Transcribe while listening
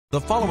The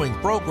following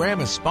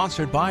program is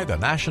sponsored by the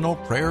National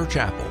Prayer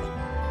Chapel.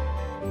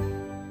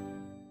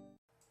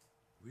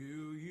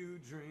 Will you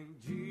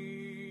drink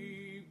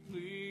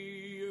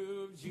deeply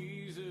of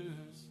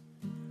Jesus?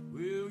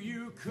 Will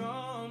you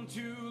come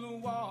to the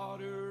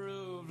water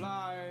of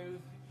life?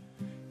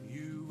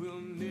 You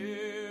will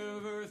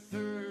never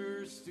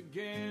thirst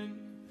again.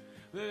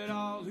 Let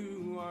all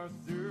who are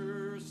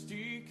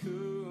thirsty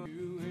come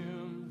to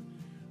him.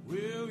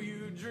 Will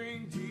you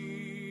drink deeply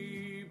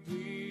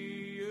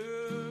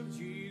of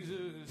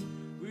Jesus?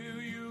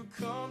 Will you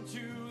come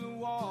to the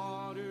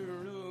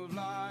water of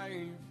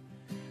life?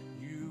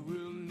 You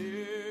will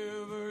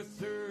never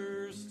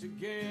thirst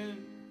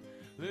again.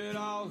 Let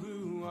all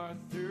who are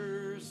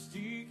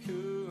thirsty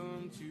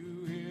come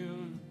to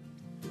him.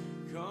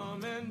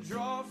 Come and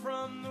draw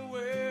from the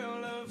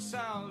well of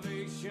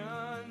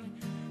salvation.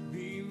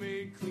 Be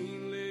made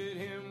clean, let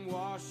him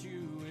wash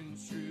you in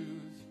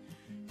truth.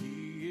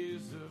 He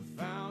is the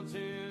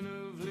fountain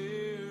of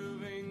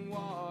living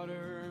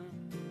water.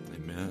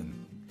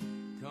 Amen.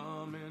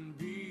 Come and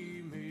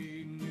be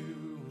made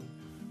new.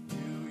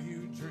 Will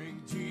you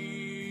drink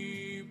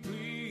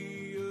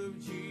deeply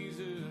of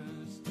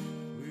Jesus?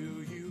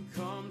 Will you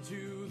come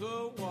to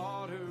the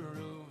water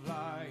of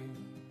life?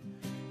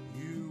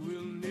 You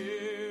will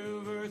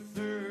never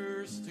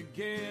thirst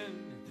again.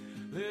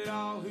 Let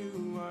all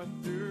who are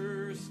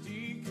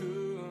thirsty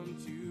come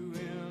to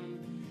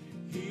him.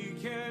 He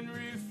can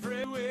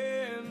refresh you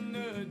in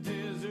the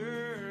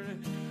desert,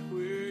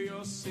 where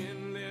your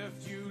sin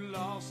left you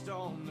lost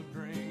on the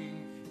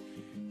brink.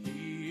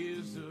 He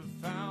is the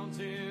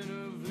fountain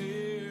of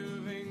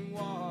living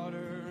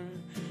water.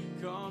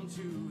 Come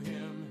to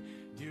him,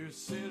 dear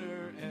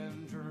sinner,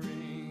 and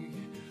drink.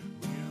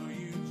 Will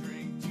you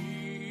drink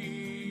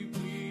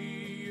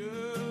deeply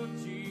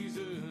of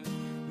Jesus?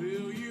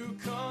 Will you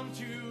come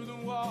to the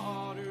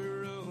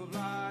water of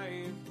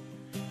life?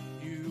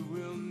 You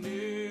will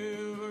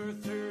never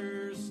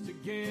thirst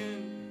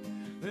again.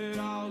 Let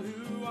all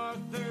who are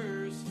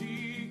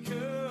thirsty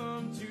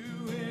come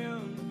to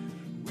him.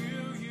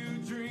 Will you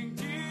drink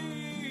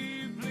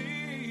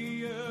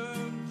deeply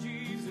of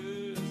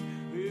Jesus?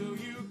 Will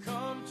you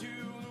come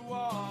to the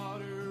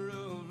water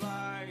of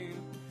life?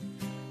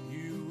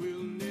 You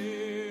will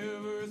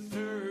never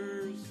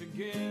thirst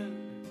again.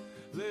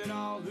 Let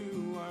all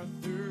who are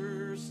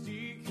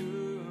thirsty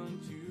come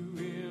to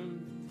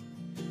him.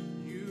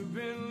 You've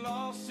been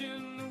lost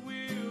in the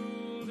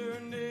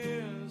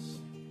wilderness,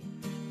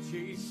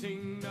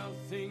 chasing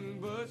nothing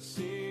but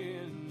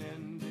sin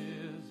and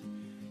death.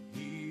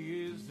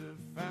 He is the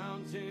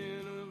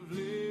fountain of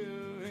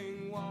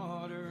living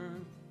water.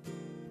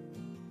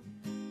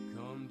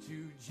 Come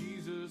to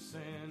Jesus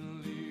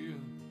and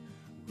live.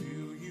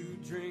 Will you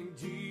drink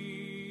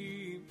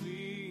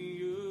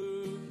deeply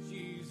of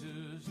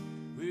Jesus?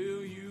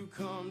 Will you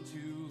come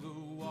to the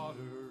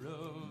water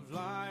of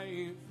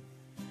life?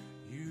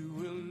 You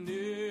will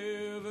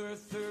never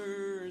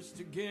thirst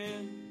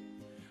again.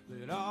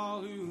 Let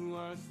all who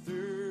are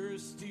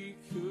thirsty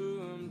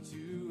come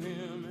to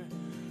him.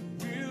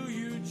 Will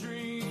you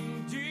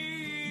drink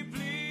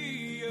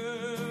deeply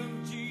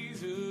of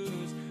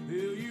Jesus?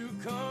 Will you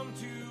come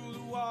to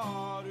the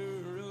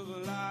water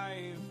of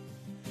life?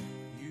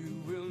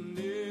 You will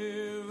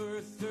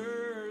never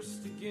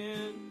thirst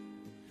again.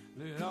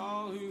 Let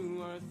all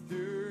who are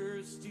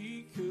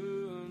thirsty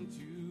come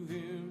to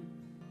him.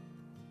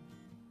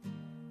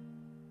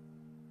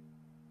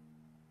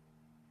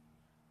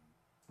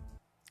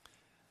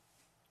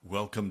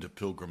 Welcome to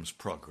Pilgrim's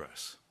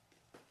Progress.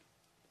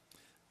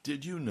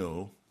 Did you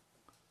know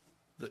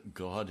that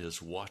God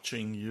is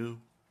watching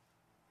you?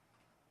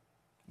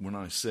 When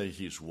I say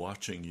he's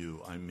watching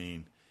you, I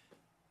mean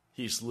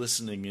he's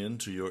listening in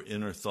to your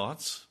inner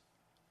thoughts.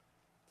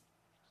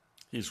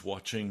 He's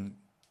watching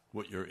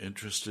what you're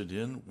interested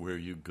in, where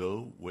you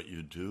go, what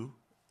you do.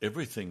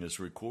 Everything is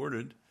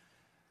recorded.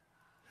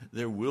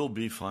 There will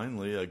be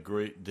finally a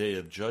great day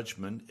of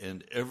judgment,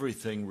 and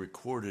everything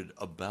recorded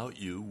about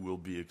you will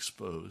be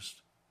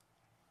exposed.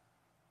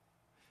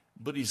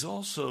 But he's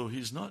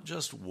not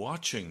just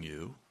watching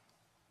you.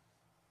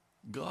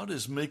 God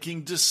is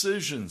making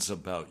decisions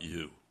about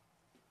you.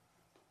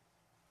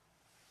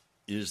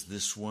 Is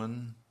this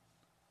one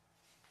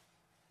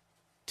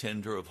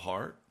tender of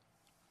heart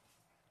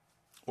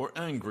or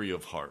angry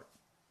of heart?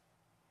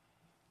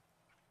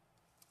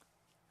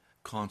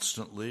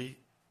 Constantly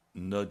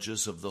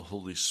nudges of the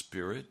Holy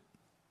Spirit,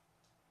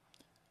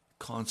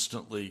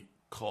 constantly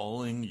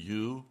calling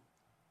you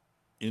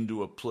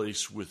into a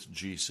place with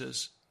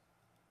Jesus,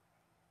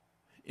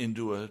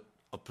 into a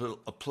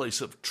place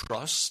of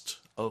trust,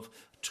 of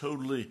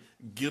totally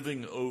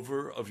giving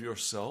over of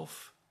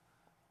yourself.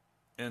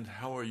 And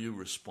how are you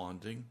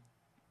responding?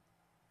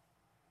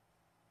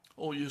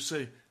 Oh, you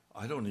say,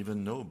 I don't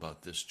even know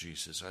about this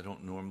Jesus. I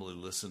don't normally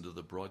listen to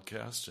the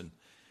broadcast, and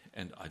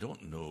I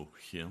don't know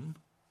him.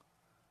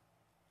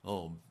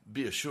 Oh,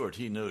 be assured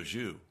he knows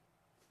you.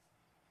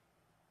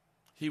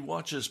 He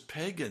watches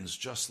pagans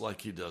just like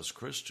he does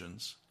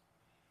Christians.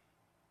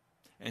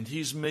 and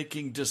he's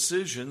making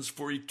decisions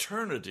for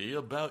eternity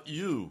about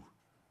you.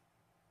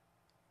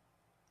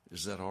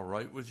 Is that all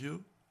right with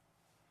you?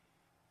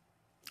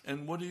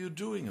 And what are you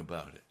doing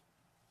about it?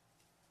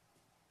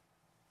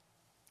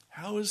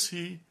 How is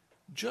he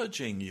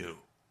judging you?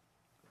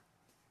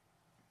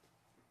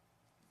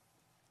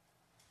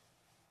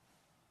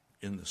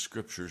 In the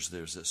scriptures,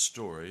 there's a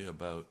story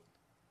about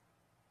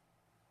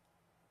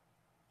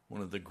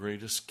one of the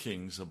greatest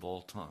kings of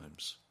all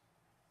times.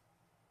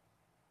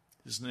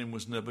 His name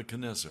was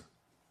Nebuchadnezzar.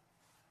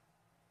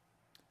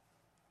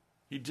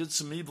 He did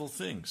some evil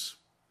things,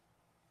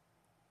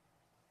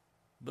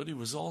 but he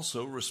was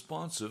also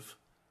responsive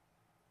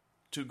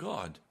to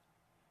God.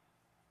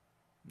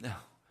 Now,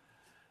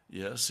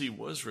 yes, he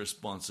was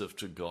responsive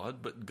to God,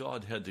 but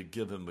God had to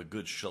give him a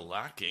good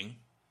shellacking.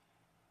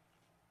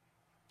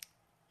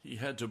 He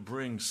had to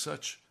bring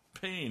such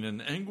pain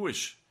and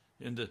anguish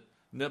into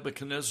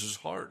Nebuchadnezzar's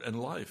heart and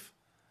life.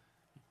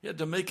 He had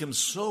to make him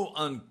so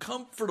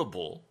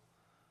uncomfortable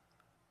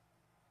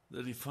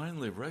that he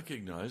finally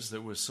recognized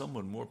there was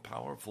someone more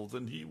powerful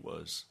than he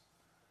was.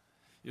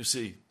 You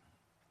see,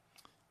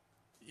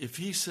 if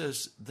he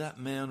says, that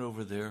man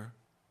over there,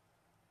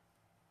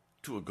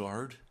 to a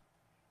guard,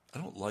 I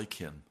don't like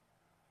him,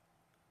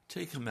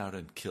 take him out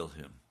and kill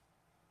him.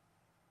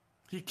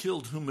 He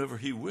killed whomever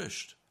he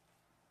wished.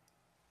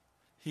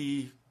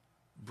 He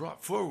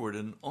brought forward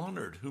and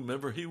honored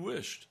whomever he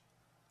wished.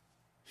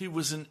 He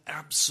was an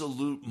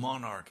absolute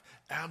monarch,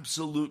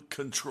 absolute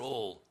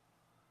control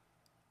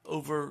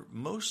over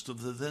most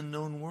of the then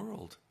known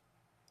world.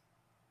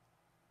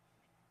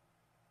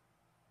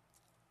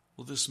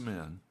 Well, this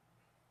man,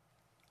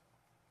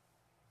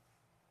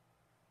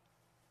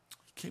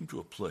 he came to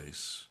a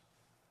place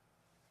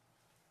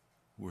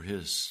where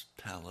his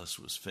palace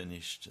was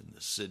finished and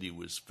the city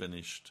was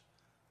finished.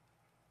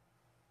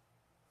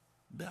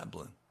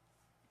 Babylon.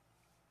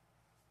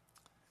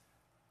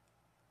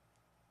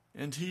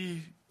 And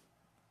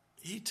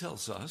he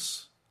tells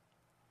us,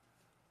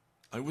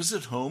 I was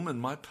at home in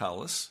my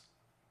palace.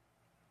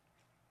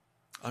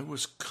 I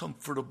was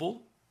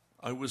comfortable.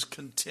 I was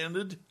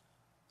contented.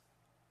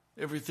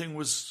 Everything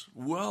was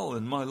well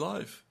in my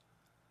life.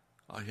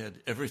 I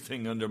had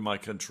everything under my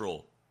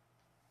control.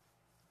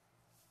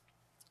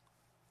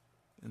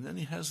 And then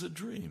he has a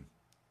dream.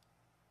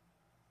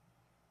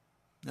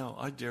 Now,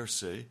 I dare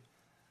say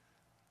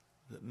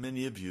that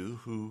many of you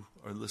who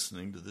are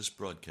listening to this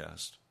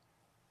broadcast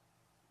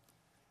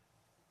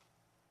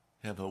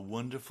have a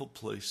wonderful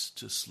place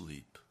to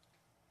sleep.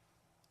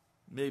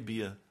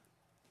 Maybe a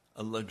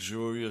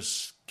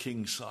luxurious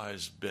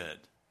king-size bed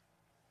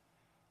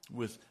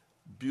with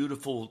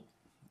beautiful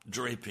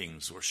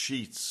drapings or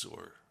sheets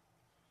or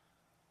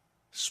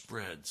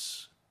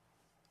spreads.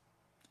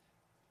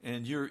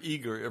 And you're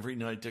eager every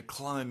night to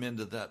climb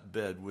into that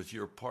bed with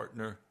your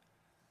partner,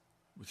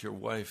 with your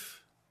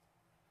wife,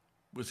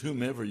 with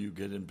whomever you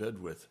get in bed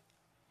with.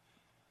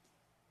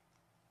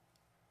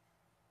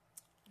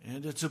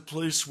 And it's a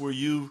place where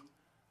you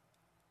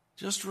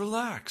just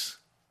relax.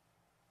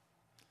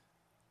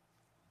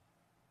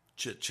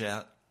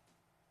 Chit-chat.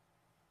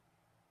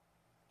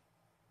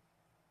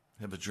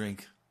 Have a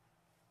drink.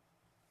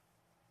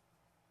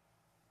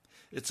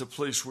 It's a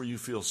place where you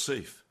feel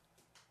safe.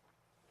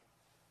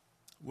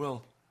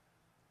 Well,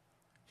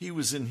 he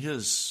was in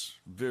his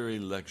very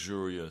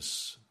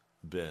luxurious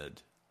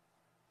bed.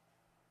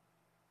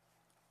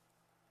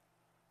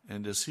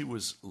 And as he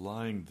was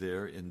lying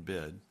there in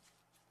bed,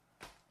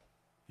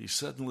 he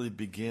suddenly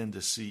began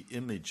to see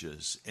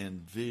images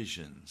and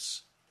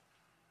visions.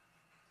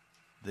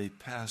 They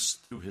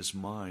passed through his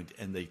mind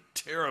and they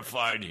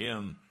terrified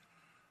him.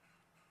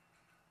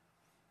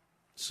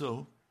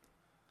 So,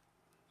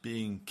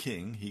 being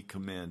king, he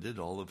commanded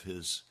all of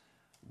his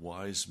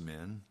wise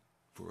men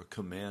for a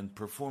command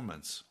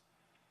performance.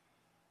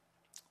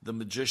 The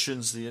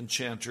magicians, the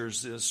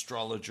enchanters, the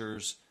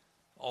astrologers,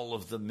 all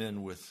of the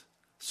men with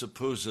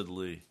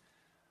supposedly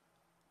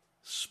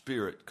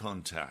spirit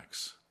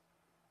contacts.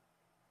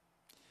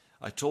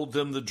 I told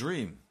them the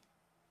dream,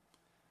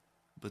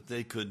 but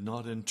they could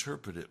not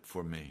interpret it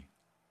for me.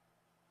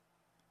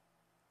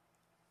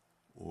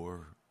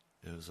 Or,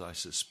 as I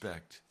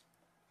suspect,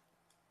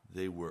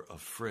 they were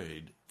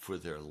afraid for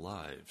their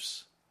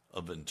lives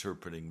of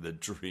interpreting the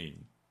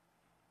dream.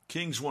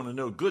 Kings want to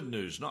know good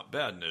news, not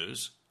bad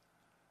news.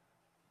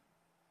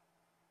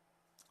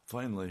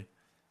 Finally,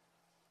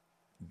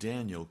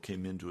 Daniel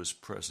came into his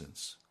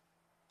presence,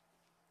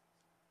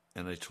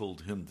 and I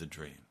told him the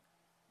dream.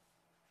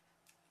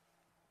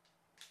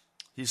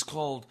 He's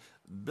called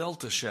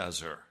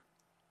Belteshazzar.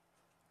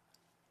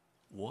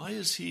 Why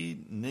is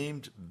he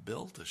named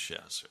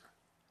Belteshazzar?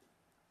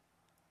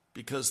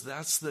 Because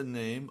that's the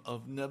name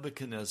of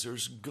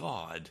Nebuchadnezzar's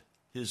god,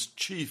 his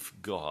chief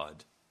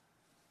god.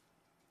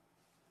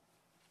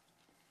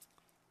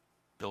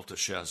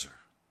 Belteshazzar,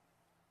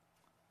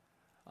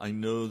 I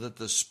know that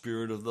the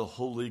spirit of the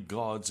holy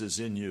gods is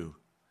in you,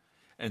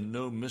 and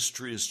no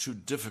mystery is too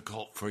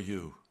difficult for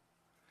you.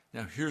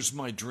 Now here's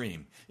my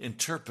dream.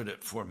 Interpret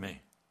it for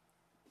me.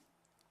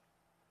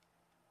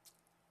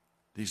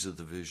 These are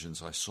the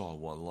visions I saw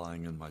while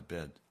lying in my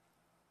bed.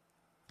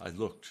 I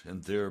looked,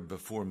 and there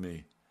before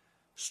me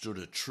stood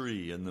a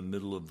tree in the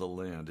middle of the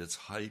land. Its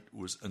height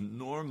was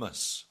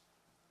enormous.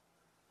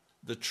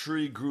 The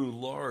tree grew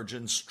large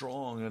and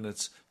strong, and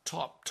its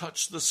top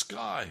touched the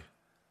sky.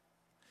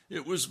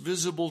 It was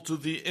visible to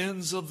the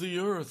ends of the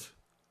earth.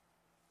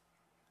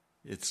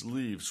 Its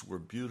leaves were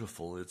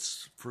beautiful,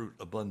 its fruit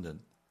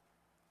abundant,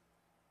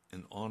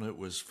 and on it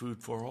was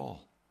food for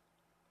all.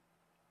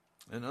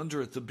 And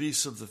under it the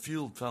beasts of the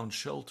field found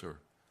shelter,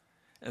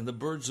 and the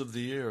birds of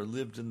the air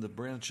lived in the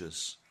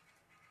branches.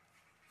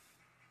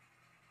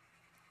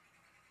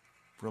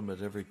 From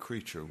it every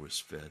creature was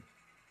fed.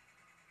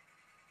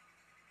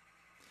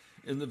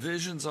 In the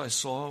visions I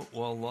saw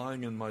while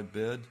lying in my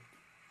bed,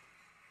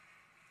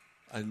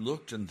 I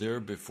looked, and there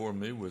before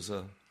me was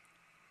a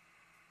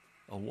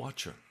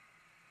watcher,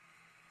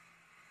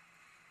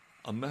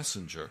 a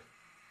messenger.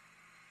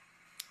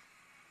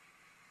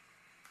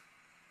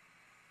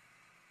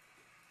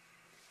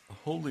 A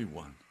holy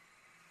one,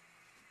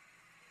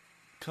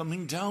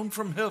 coming down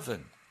from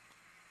heaven.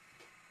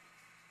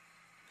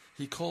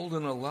 He called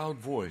in a loud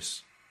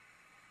voice,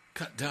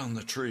 "Cut down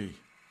the tree,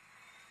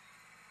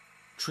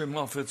 trim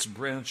off its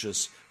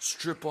branches,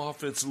 strip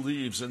off its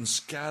leaves, and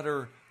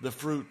scatter the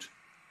fruit.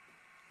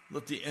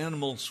 Let the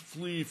animals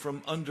flee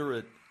from under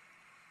it,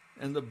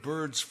 and the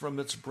birds from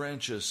its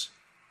branches.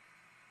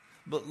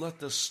 But let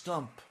the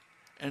stump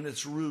and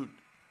its root,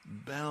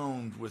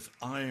 bound with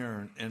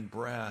iron and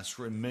brass,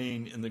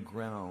 remain in the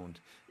ground,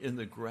 in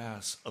the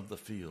grass of the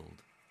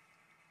field.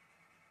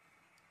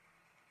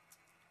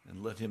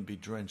 And let him be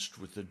drenched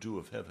with the dew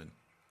of heaven,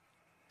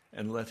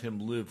 and let him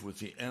live with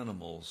the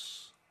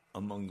animals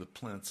among the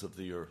plants of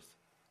the earth.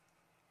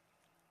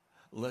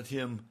 Let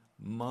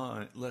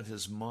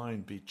his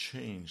mind be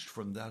changed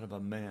from that of a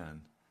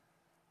man,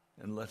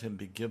 and let him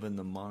be given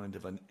the mind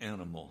of an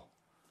animal,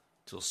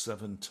 till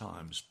 7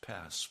 times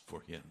pass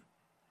for him."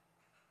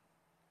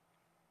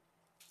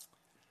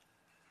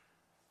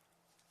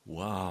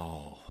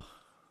 Wow.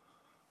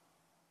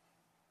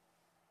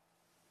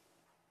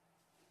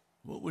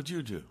 What would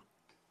you do?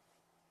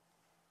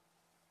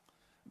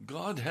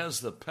 God has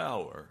the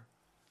power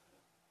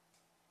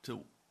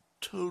to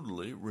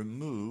totally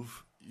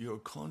remove your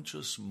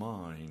conscious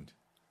mind.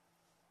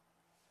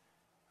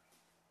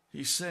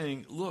 He's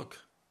saying, look,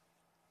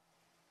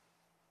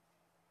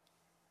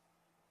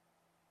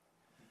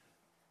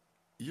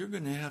 you're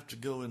going to have to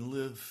go and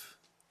live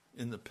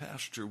in the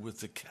pasture with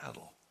the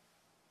cattle.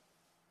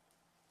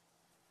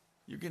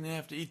 You're going to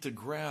have to eat the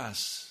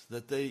grass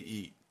that they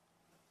eat.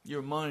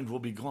 Your mind will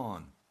be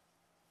gone.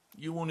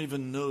 You won't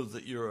even know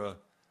that you're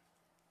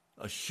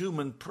a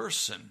human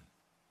person.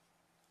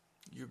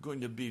 You're going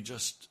to be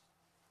just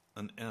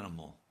an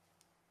animal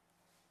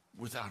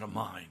without a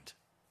mind.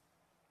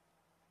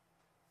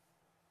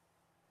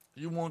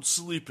 You won't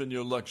sleep in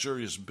your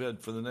luxurious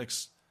bed for the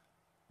next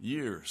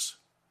years.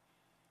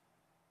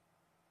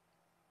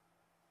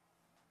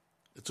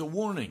 It's a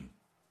warning.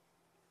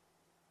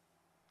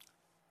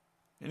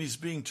 And he's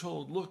being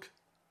told, look,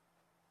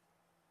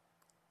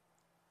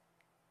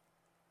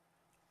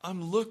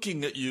 I'm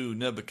looking at you,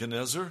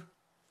 Nebuchadnezzar,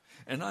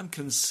 and I'm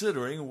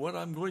considering what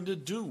I'm going to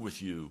do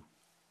with you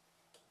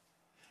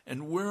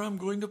and where I'm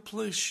going to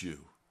place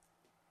you.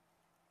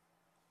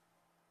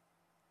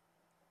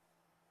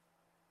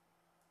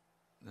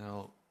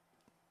 Now,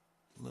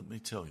 let me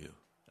tell you,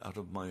 out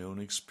of my own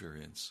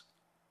experience,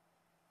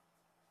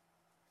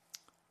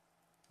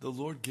 the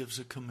Lord gives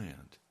a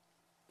command.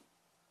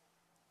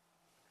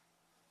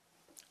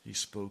 He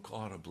spoke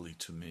audibly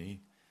to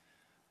me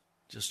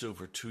just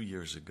over 2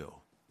 years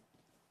ago.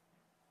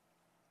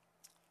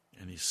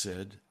 And he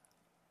said,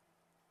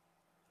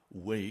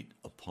 "Wait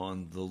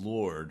upon the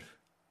Lord."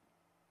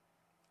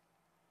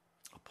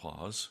 A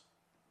pause.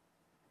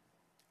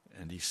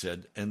 And he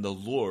said, "And the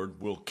Lord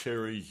will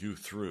carry you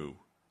through."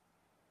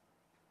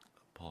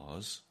 A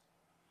pause.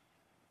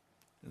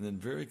 And then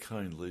very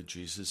kindly,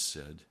 Jesus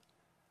said,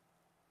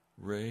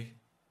 "Ray,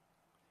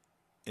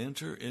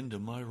 enter into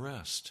my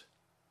rest."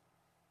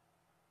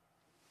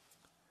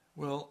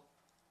 Well,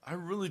 I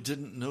really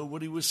didn't know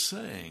what he was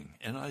saying,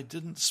 and I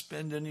didn't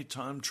spend any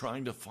time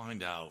trying to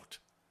find out.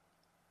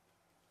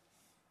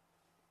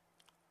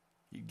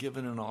 He'd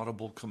given an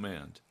audible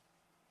command.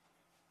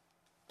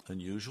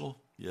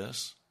 Unusual,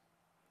 yes.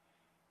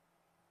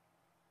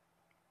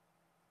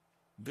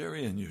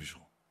 Very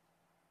unusual.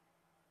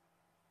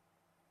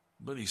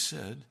 But he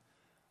said,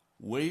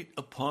 "Wait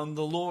upon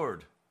the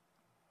Lord."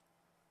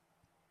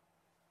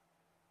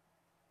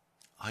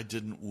 I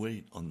didn't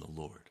wait on the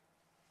Lord.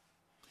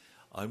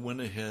 I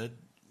went ahead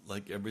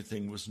like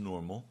everything was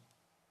normal,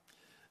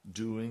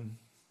 doing,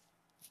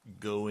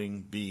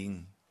 going,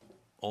 being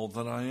all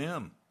that I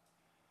am.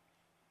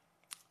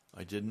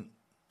 I didn't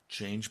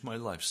change my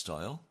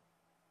lifestyle.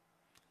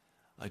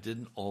 I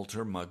didn't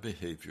alter my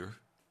behavior.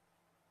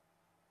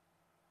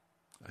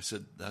 I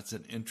said, that's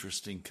an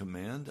interesting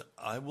command.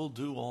 I will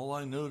do all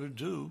I know to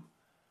do.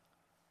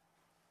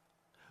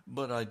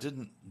 But I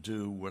didn't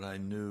do what I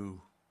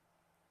knew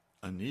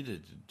I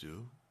needed to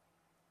do.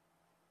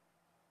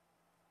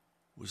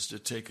 was to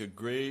take a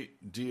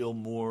great deal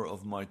more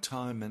of my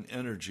time and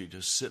energy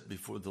to sit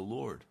before the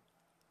Lord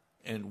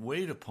and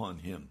wait upon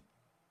Him.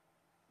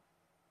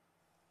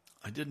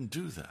 I didn't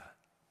do that.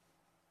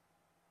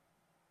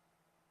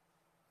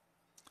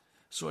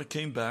 So I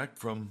came back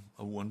from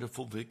a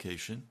wonderful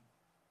vacation.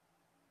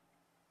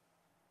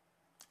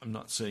 I'm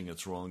not saying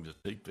it's wrong to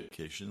take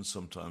vacations.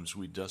 Sometimes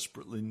we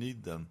desperately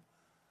need them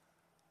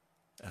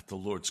at the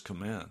Lord's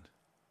command.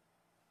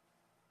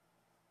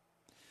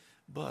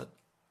 But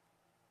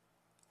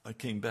I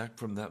came back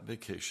from that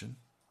vacation,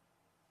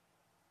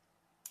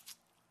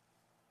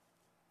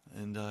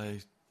 and I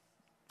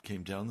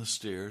came down the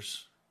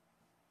stairs,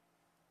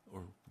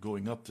 or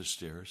going up the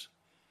stairs.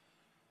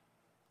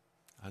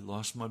 I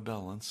lost my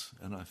balance,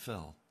 and I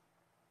fell.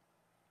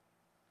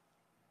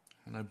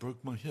 And I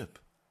broke my hip.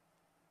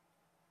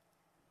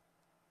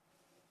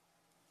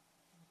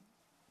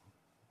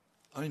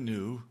 I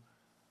knew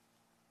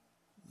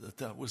that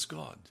that was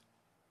God,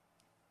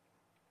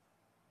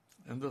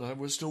 and that I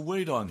was to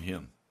wait on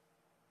Him.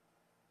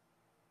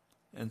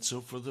 And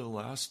so for the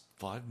last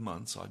 5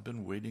 months, I've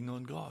been waiting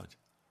on God.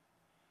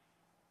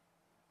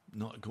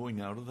 Not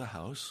going out of the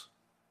house.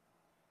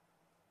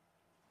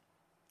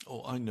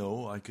 Oh, I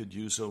know I could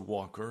use a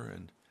walker,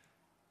 and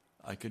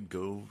I could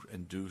go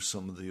and do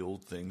some of the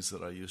old things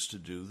that I used to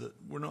do that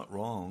were not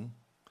wrong.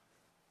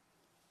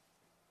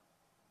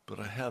 But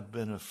I have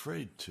been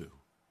afraid to.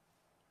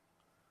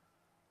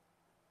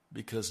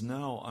 Because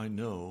now I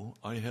know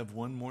I have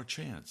one more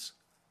chance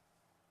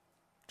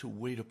to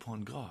wait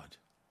upon God.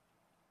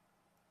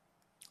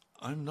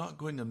 I'm not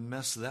going to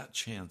mess that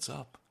chance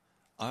up.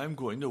 I'm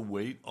going to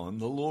wait on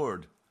the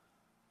Lord.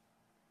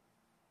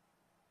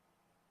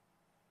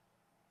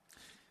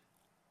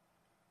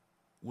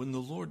 When the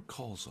Lord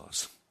calls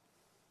us,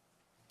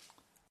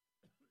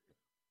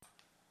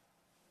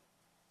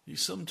 He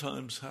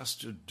sometimes has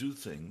to do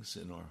things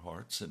in our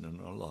hearts and in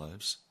our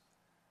lives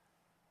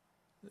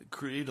that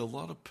create a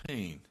lot of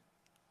pain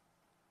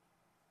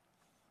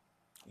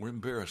or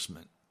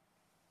embarrassment.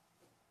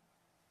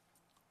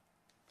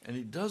 And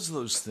He does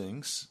those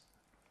things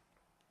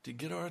to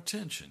get our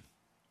attention.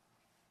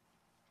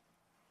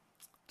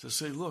 To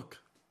say, look,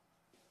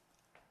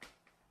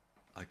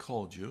 I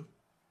called you.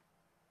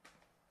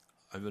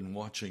 I've been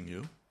watching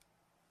you.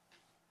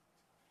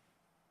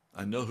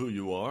 I know who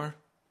you are.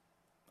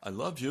 I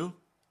love you.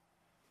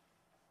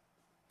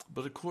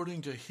 But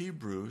according to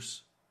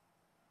Hebrews,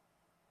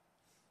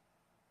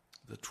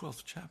 the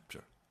 12th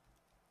chapter,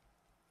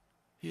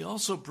 He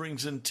also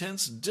brings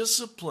intense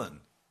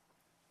discipline.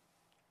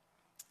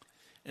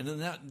 And in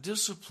that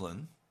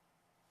discipline,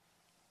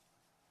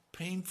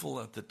 painful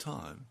at the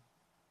time,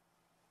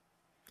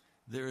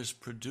 there is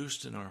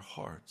produced in our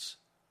hearts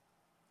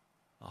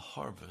a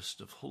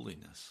harvest of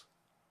holiness,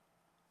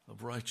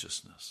 of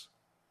righteousness.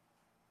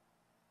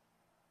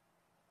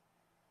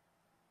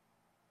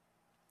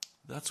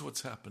 That's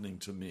what's happening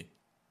to me.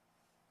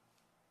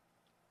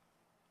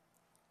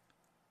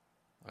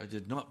 I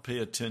did not pay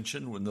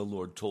attention when the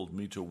Lord told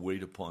me to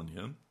wait upon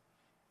Him.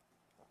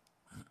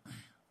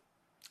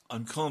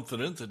 I'm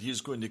confident that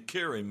He's going to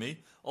carry me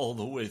all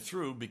the way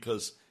through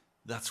because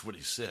that's what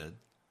He said.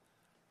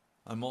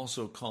 I'm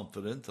also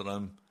confident that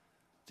I'm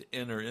to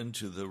enter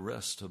into the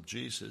rest of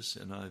Jesus,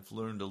 and I've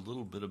learned a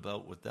little bit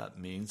about what that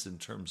means in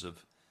terms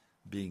of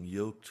being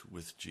yoked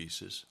with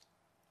Jesus.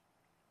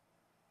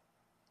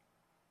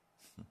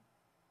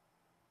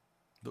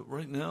 But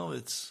right now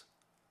it's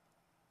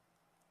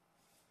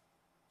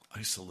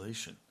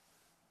isolation.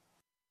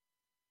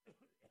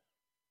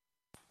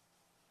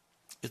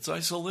 It's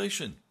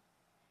isolation.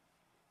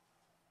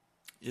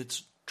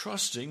 It's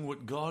trusting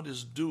what God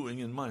is doing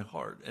in my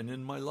heart and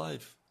in my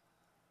life.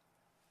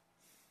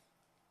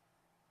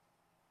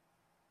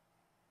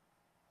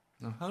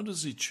 Now, how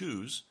does He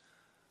choose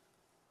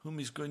whom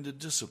He's going to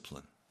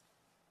discipline?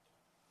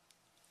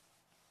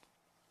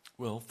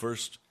 Well,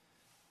 first,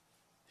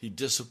 He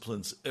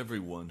disciplines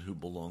everyone who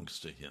belongs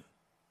to Him.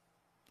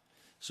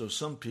 So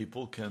some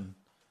people can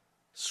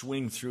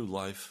swing through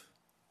life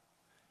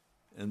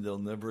and they'll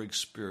never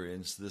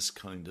experience this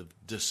kind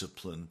of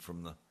discipline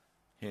from the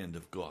hand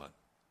of God.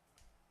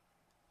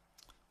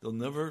 They'll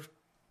never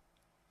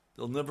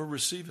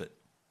receive it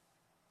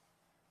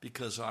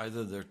because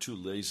either they're too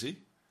lazy,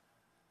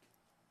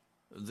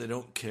 they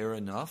don't care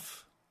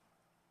enough,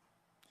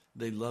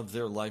 they love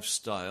their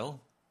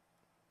lifestyle,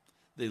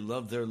 they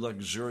love their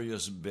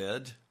luxurious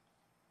bed,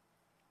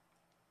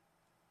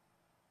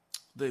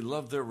 they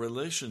love their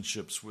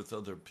relationships with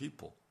other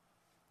people,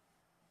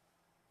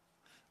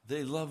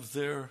 they love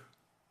their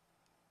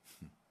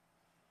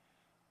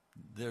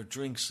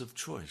drinks of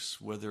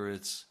choice, whether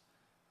it's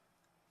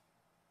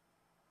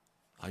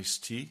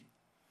iced tea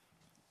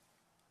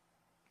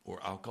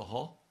or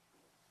alcohol.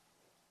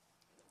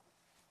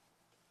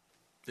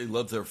 They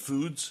love their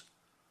foods,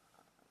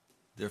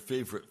 their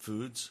favorite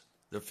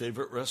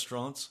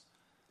restaurants.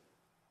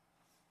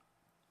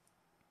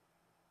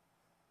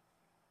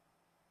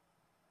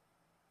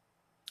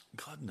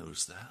 God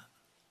knows that.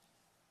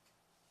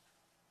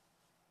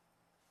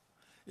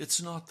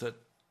 It's not that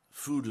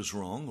food is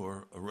wrong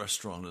or a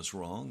restaurant is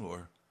wrong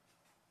or...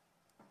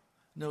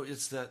 No,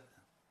 it's that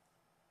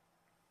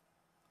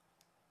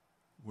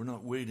we're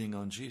not waiting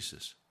on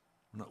Jesus.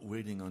 We're not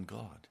waiting on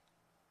God.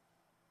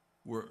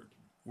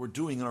 We're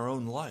doing our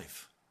own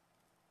life.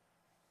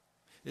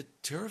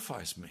 It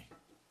terrifies me.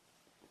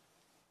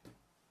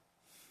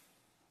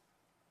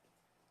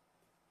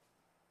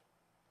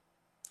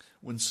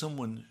 When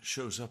someone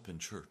shows up in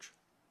church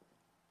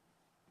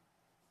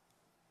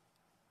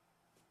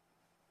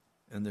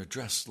and they're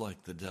dressed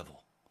like the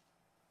devil,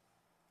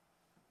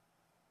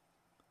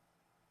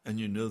 and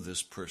you know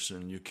this person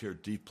and you care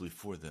deeply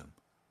for them,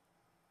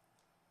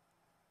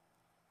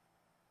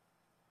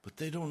 but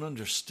they don't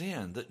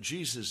understand that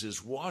Jesus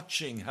is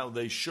watching how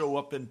they show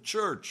up in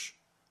church.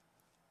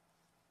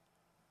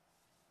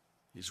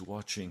 He's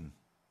watching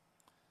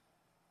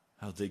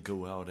how they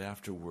go out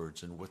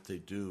afterwards and what they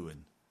do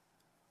and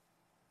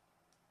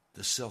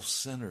the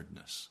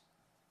self-centeredness.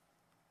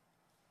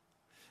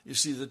 You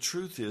see, the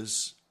truth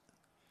is,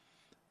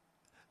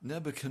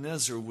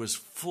 Nebuchadnezzar was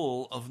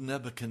full of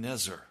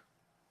Nebuchadnezzar.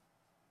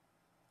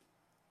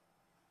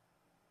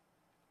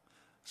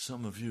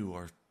 Some of you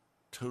are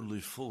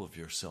totally full of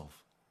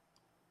yourself.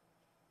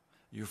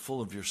 You're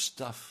full of your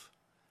stuff.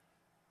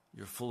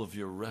 You're full of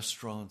your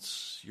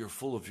restaurants. You're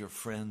full of your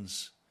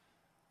friends.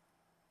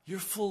 You're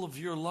full of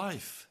your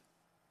life.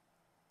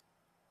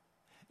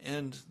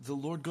 And the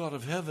Lord God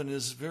of heaven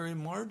is very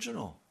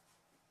marginal.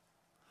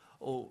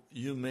 Oh,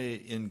 you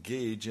may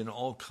engage in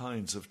all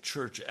kinds of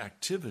church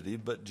activity,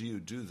 but do you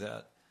do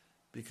that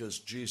because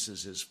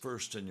Jesus is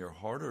first in your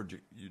heart, or are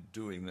you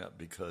doing that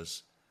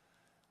because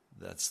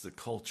that's the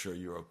culture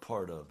you're a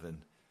part of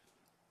and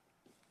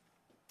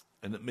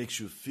it makes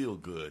you feel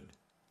good?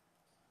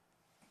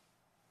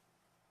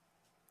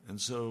 And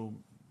so,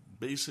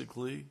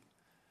 basically,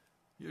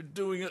 you're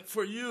doing it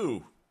for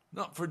you,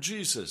 not for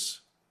Jesus.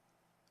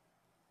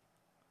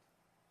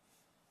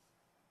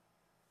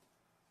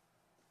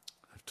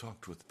 I've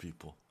talked with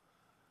people,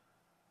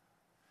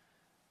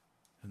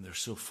 and they're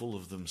so full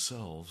of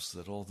themselves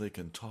that all they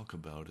can talk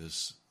about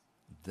is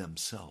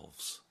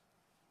themselves.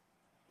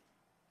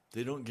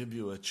 They don't give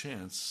you a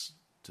chance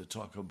to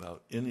talk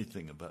about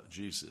anything about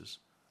Jesus.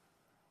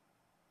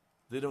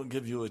 They don't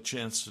give you a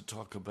chance to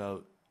talk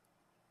about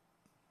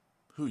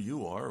who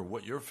you are or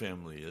what your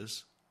family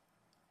is.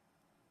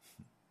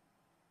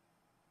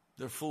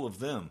 They're full of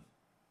them.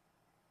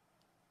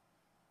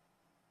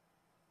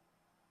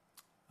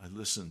 I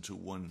listened to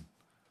one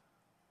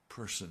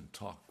person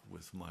talk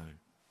with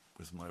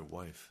my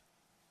wife.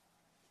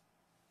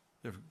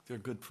 They're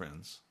good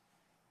friends.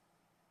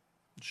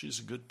 She's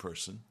a good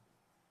person,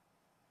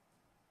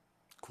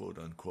 quote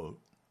unquote.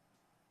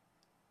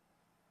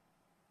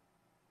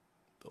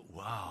 But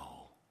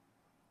wow,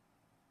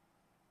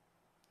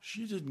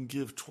 she didn't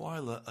give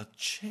Twyla a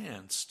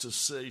chance to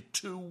say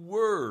 2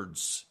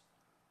 words.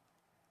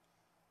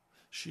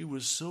 She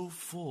was so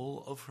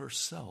full of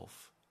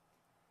herself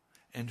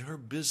and her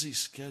busy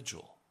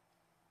schedule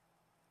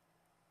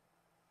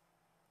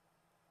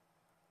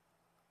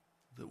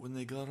that when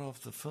they got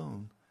off the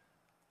phone,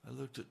 I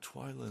looked at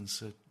Twyla and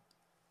said,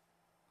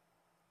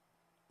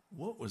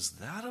 "What was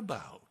that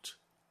about?"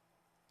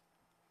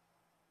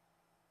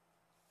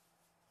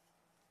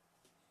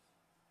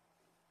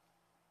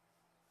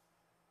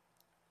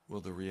 Well,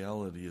 the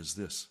reality is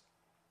this.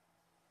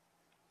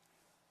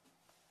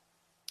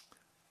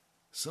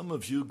 Some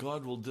of you,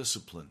 God will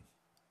discipline.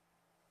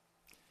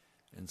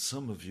 And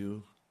some of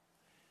you,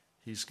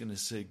 He's going to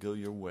say, go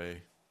your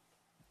way,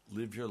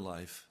 live your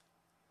life,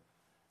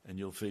 and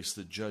you'll face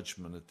the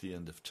judgment at the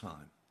end of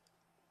time.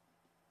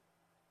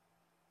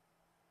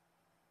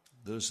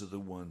 Those are the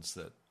ones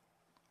that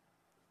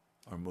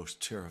are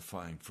most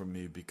terrifying for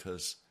me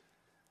because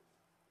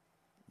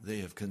they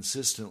have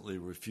consistently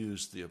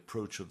refused the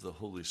approach of the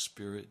Holy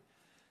Spirit.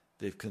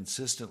 They've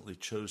consistently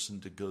chosen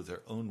to go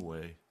their own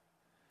way.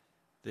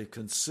 They've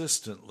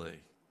consistently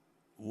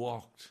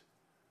walked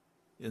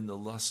in the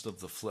lust of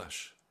the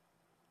flesh,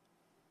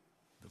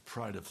 the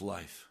pride of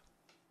life.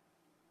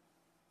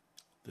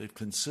 They've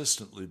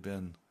consistently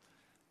been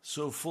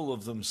so full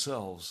of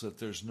themselves that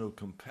there's no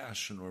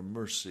compassion or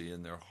mercy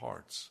in their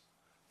hearts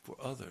for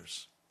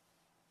others.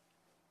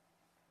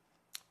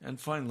 And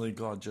finally,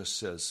 God just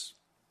says,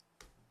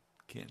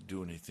 can't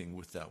do anything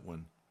with that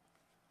one.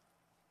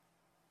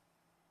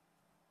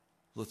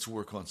 Let's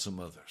work on some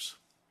others.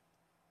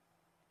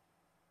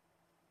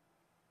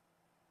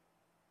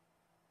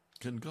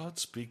 Can God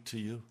speak to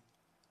you?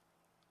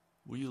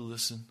 Will you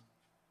listen?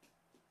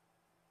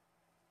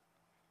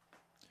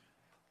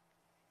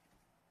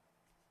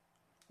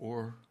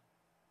 Or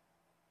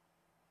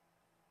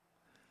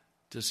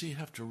does He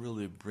have to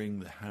really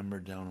bring the hammer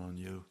down on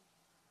you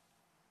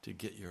to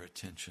get your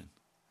attention?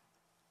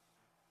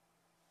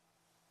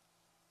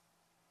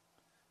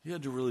 He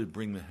had to really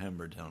bring the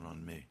hammer down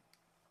on me.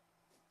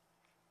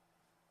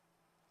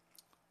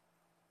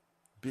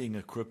 Being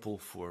a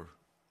cripple for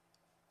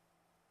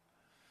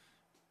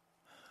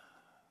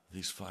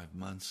these 5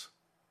 months,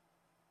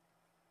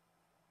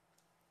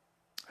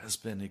 has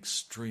been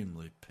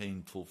extremely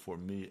painful for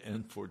me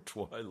and for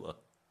Twyla,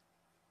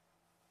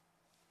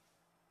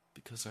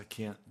 because I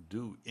can't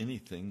do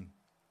anything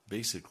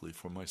basically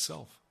for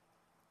myself.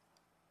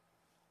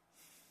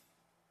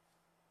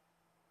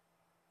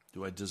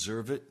 Do I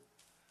deserve it?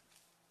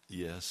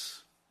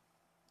 Yes.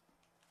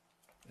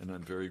 And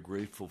I'm very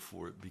grateful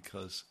for it,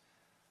 because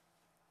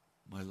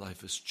my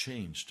life has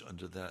changed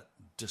under that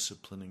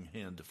disciplining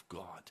hand of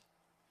God.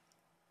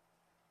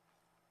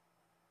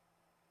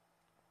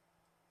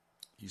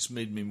 He's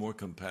made me more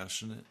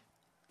compassionate,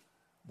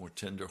 more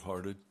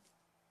tender-hearted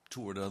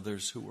toward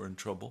others who are in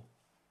trouble.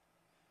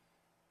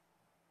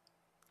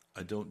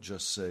 I don't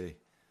just say,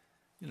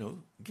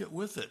 get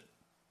with it.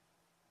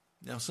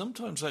 Now,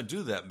 sometimes I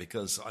do that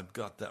because I've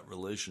got that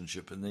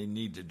relationship and they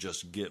need to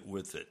just get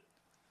with it.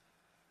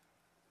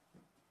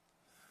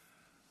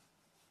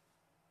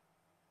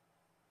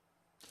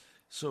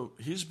 So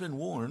he's been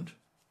warned.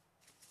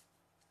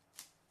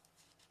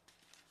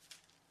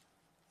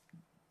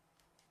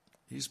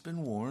 He's been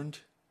warned.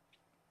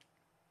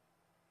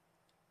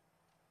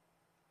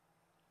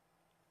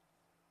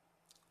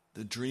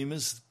 The dream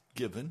is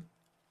given.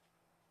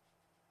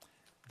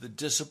 The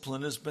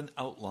discipline has been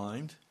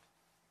outlined.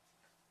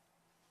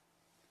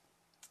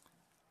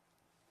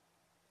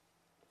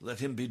 Let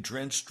him be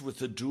drenched with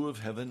the dew of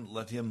heaven.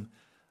 Let him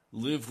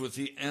live with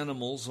the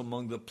animals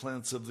among the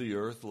plants of the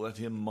earth. Let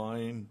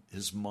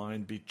his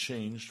mind be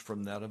changed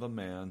from that of a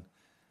man,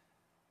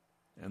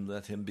 and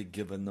let him be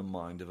given the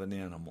mind of an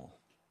animal.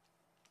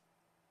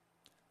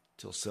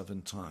 Till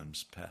 7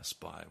 times pass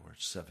by, or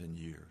 7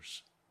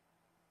 years.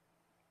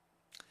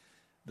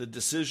 The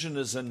decision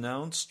is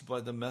announced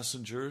by the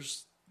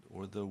messengers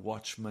or the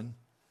watchmen.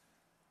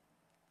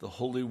 The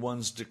holy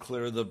ones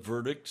declare the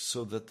verdict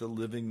so that the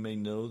living may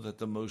know that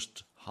the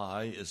Most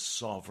High is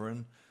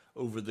sovereign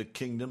over the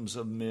kingdoms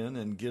of men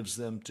and gives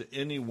them to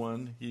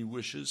anyone he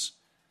wishes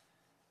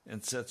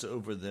and sets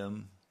over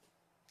them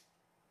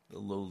the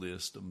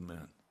lowliest of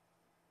men.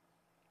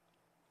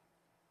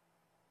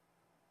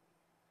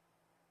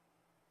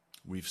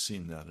 We've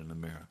seen that in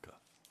America.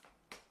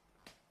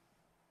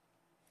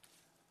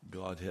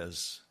 God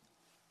has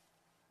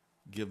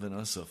given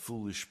us a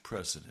foolish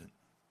president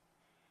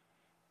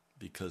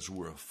because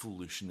we're a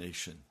foolish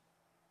nation,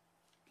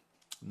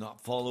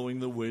 not following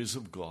the ways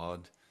of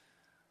God,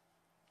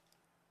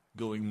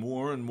 going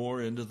more and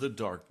more into the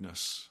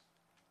darkness.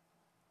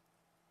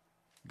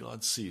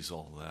 God sees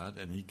all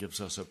that, and he gives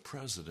us a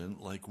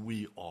president like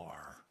we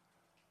are.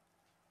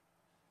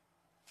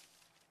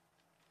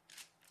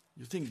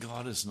 You think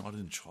God is not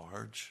in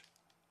charge?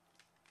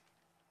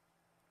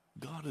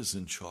 God is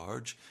in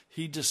charge.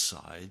 He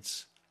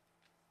decides.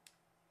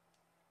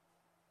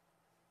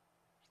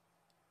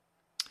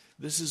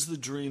 This is the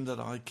dream that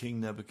I,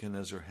 King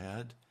Nebuchadnezzar,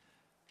 had.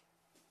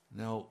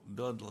 Now,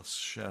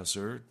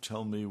 Belteshazzar,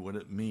 tell me what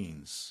it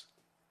means.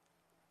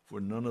 For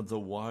none of the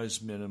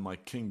wise men in my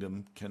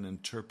kingdom can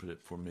interpret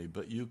it for me,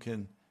 but you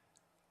can,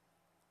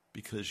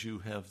 because you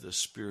have the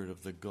spirit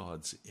of the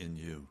gods in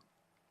you.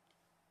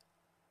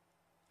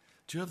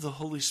 Do you have the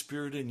Holy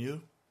Spirit in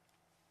you?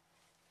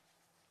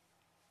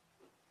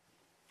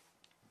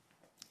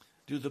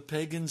 Do the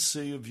pagans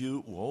say of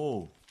you,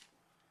 whoa,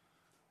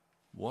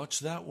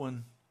 watch that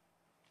one.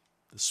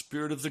 The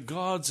spirit of the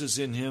gods is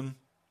in him.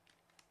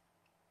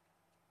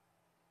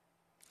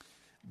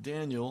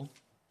 Daniel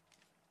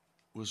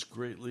was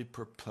greatly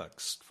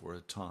perplexed for a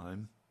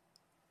time,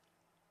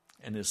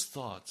 and his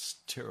thoughts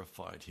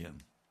terrified him.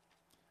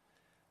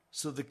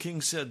 So the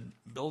king said,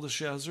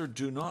 Belteshazzar,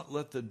 do not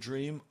let the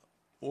dream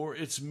or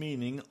its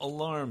meaning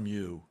alarm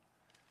you.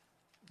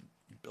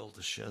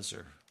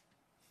 Belteshazzar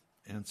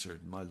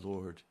answered, my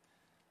lord,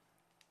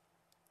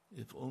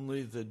 if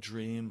only the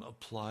dream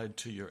applied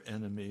to your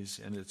enemies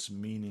and its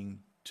meaning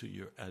to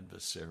your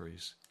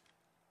adversaries.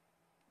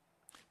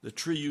 The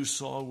tree you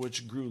saw,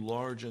 which grew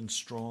large and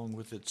strong,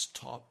 with its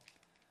top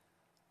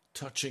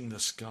touching the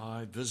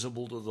sky,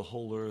 visible to the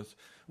whole earth,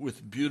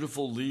 with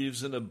beautiful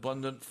leaves and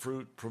abundant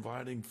fruit,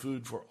 providing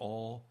food for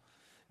all,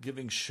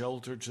 giving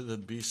shelter to the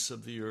beasts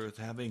of the earth,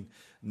 having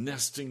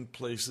nesting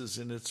places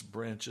in its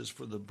branches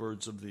for the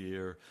birds of the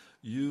air.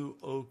 You,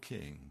 O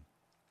king,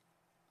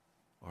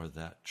 are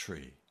that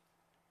tree.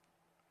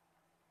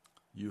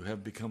 You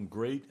have become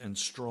great and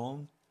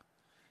strong.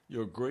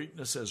 Your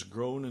greatness has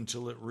grown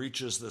until it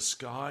reaches the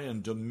sky,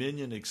 and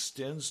dominion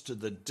extends to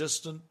the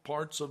distant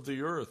parts of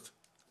the earth.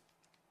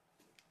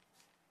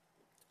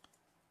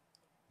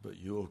 But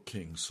you, O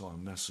king, saw a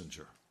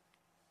messenger,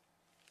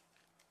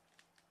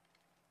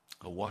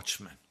 a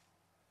watchman,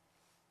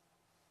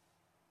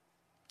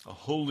 a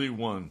holy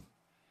one,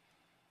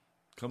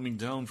 coming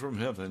down from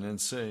heaven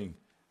and saying,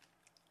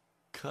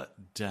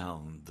 cut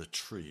down the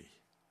tree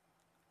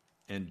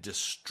and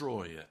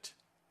destroy it.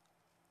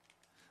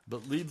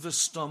 But leave the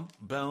stump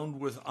bound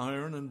with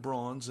iron and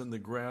bronze in the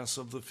grass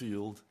of the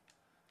field.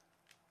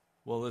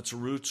 While its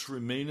roots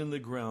remain in the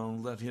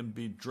ground, let him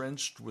be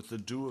drenched with the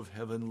dew of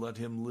heaven. Let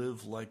him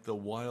live like the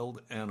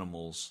wild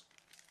animals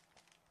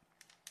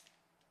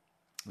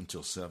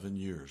until 7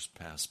 years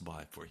pass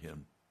by for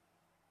him.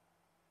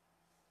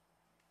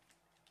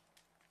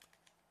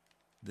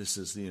 This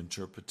is the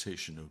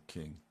interpretation, O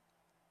King.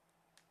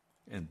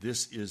 And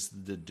this is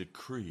the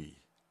decree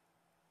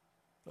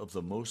of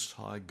the Most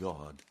High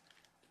God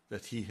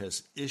that he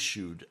has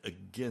issued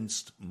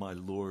against my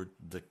Lord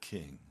the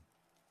King.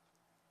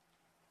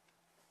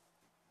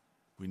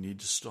 We need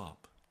to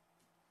stop.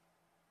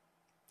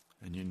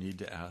 And you need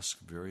to ask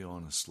very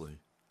honestly,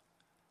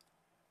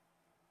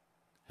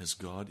 has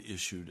God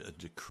issued a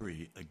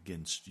decree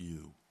against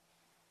you?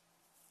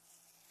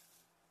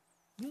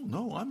 Oh,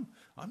 no,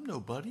 I'm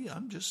nobody.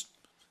 I'm just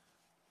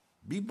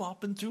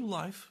bebopping through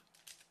life.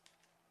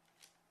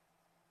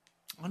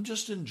 I'm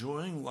just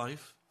enjoying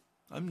life.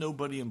 I'm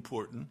nobody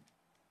important.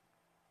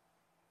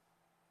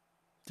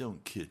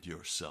 Don't kid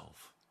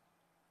yourself.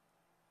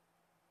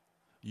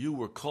 You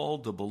were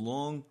called to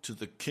belong to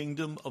the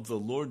kingdom of the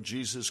Lord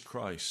Jesus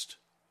Christ.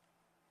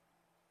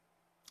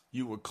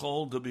 You were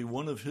called to be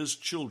one of his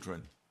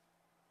children.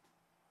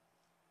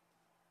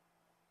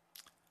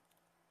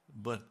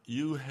 But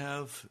you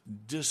have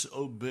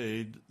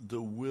disobeyed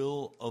the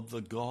will of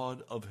the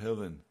God of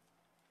heaven.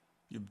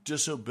 You've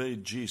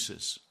disobeyed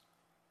Jesus.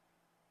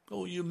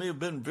 Oh, you may have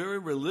been very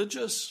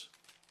religious,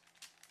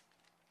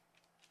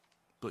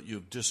 but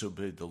you've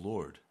disobeyed the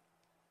Lord.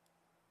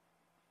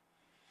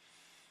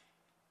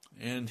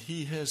 And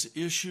he has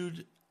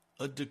issued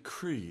a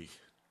decree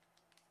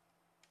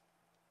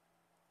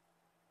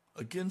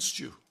against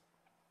you.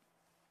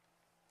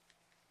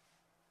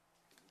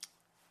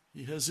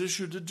 He has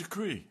issued a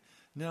decree.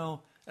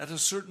 Now, at a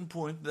certain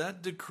point,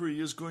 that decree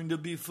is going to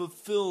be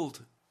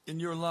fulfilled in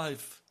your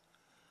life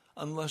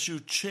unless you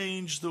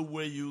change the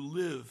way you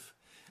live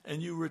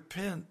and you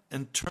repent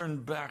and turn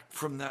back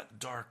from that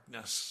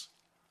darkness.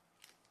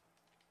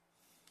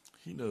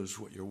 He knows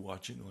what you're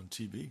watching on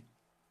TV.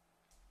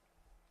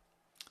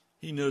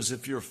 He knows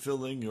if you're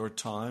filling your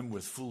time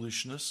with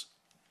foolishness.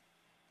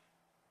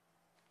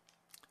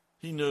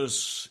 He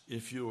knows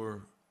if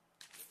your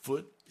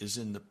foot is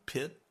in the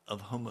pit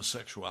of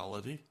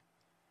homosexuality.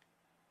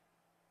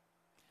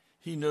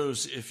 He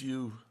knows if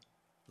you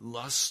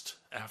lust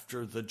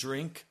after the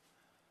drink.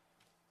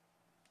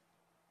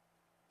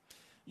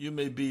 You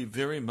may be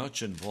very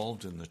much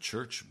involved in the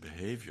church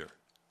behavior,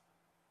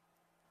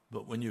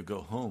 but when you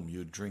go home,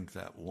 you drink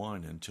that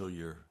wine until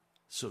you're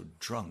so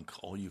drunk,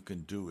 all you can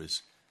do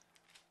is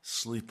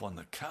sleep on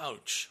the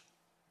couch.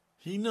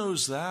 He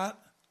knows that.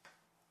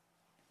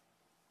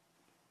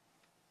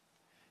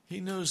 He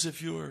knows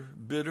if you're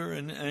bitter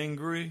and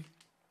angry,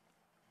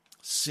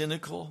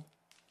 cynical,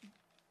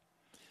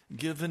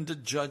 given to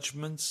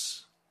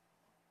judgments.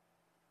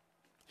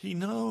 He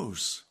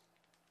knows.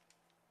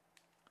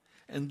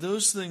 And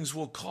those things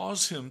will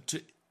cause him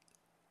to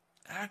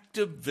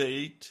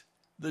activate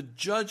the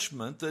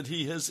judgment that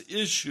he has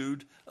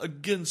issued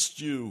against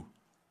you.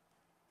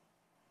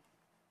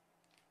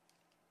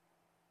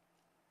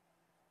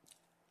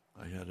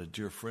 I had a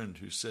dear friend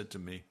who said to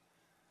me,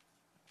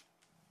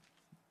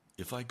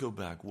 if I go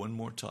back one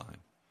more time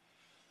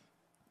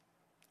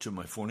to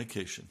my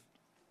fornication,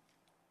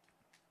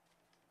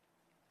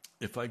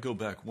 if I go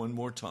back one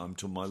more time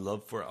to my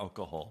love for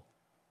alcohol,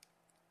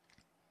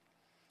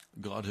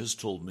 God has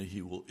told me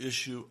he will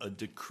issue a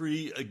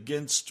decree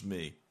against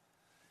me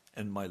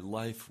and my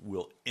life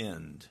will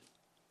end.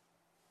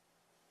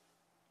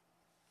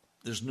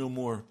 There's no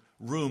more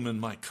room in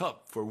my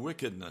cup for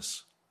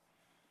wickedness,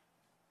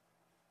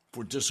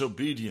 for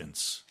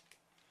disobedience.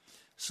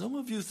 Some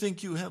of you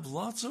think you have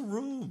lots of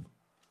room.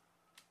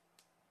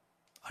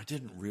 I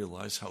didn't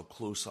realize how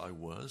close I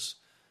was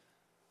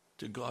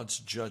to God's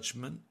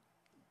judgment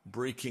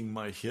breaking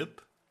my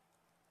hip.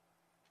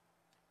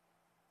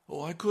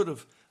 Oh, I could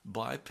have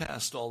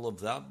bypassed all of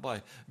that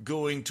by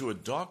going to a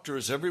doctor,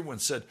 as everyone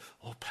said,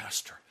 oh,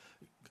 Pastor,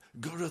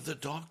 go to the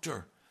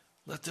doctor.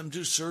 Let them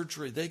do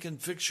surgery. They can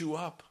fix you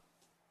up.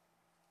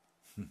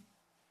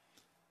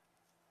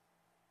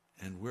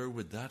 And where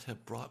would that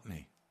have brought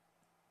me?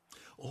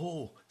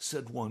 Oh,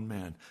 said one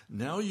man,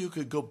 now you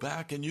could go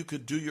back and you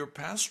could do your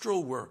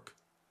pastoral work.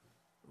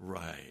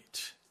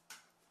 Right.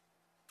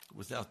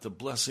 Without the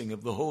blessing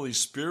of the Holy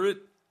Spirit,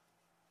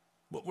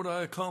 what would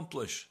I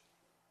accomplish?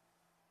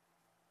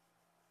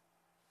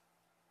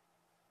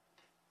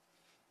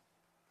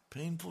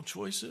 Painful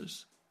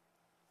choices.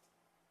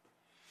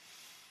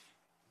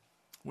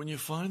 When you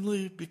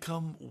finally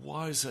become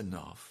wise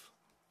enough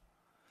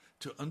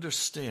to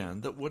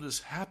understand that what has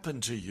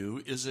happened to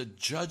you is a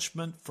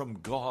judgment from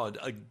God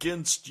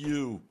against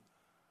you,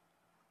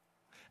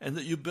 and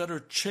that you better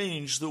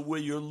change the way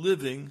you're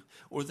living,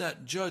 or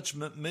that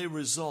judgment may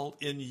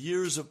result in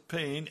years of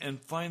pain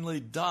and finally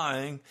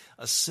dying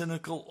a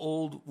cynical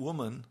old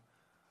woman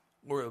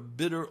or a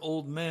bitter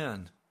old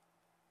man.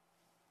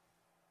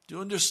 Do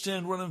you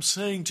understand what I'm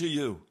saying to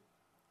you?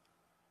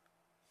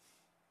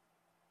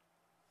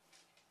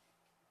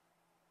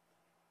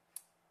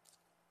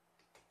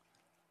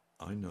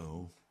 I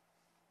know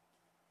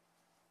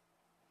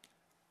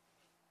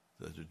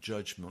that a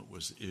judgment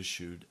was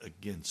issued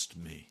against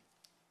me.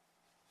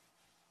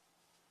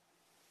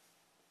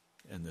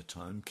 And the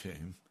time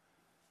came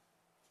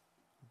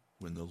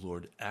when the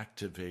Lord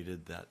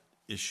activated that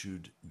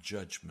issued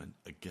judgment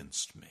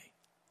against me.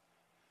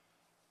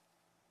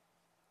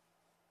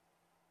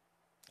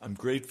 I'm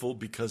grateful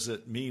because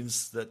it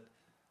means that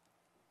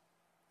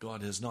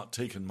God has not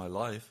taken my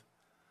life.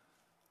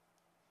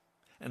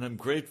 And I'm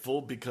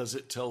grateful because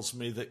it tells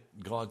me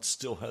that God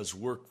still has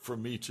work for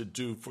me to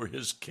do for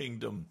his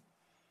kingdom.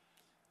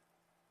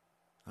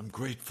 I'm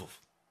grateful.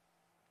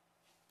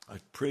 I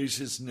praise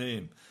his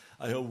name.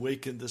 I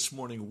awakened this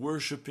morning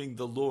worshiping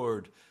the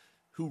Lord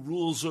who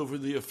rules over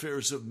the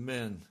affairs of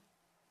men.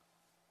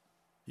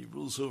 He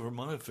rules over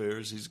my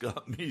affairs. He's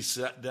got me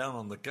sat down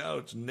on the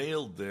couch,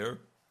 nailed there.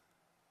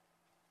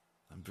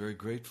 I'm very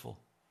grateful.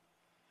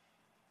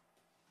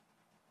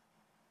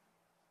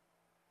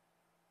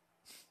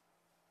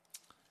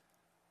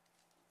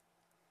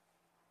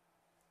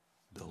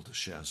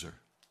 Belteshazzar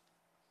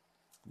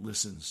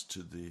listens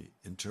to the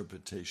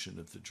interpretation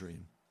of the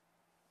dream.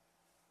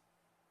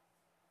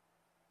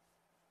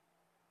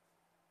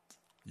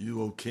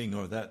 You, O king,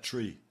 are that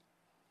tree.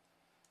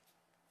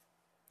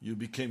 You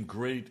became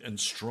great and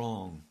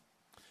strong.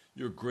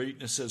 Your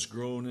greatness has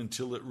grown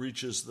until it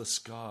reaches the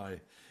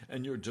sky,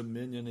 and your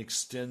dominion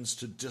extends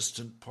to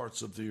distant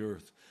parts of the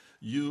earth.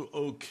 You,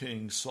 O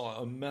king,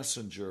 saw a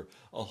messenger,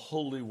 a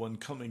holy one,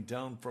 coming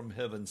down from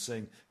heaven,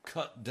 saying,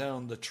 cut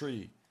down the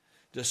tree,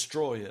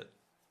 destroy it,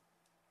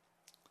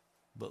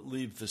 but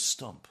leave the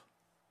stump,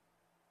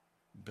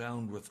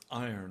 bound with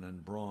iron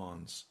and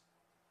bronze,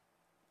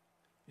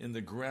 in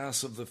the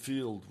grass of the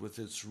field with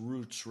its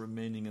roots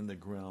remaining in the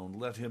ground.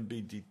 Let him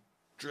be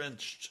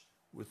drenched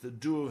with the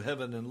dew of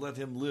heaven, and let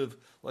him live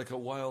like a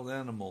wild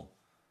animal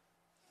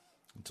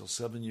until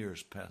 7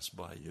 years pass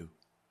by you.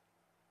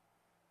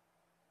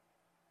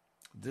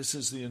 This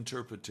is the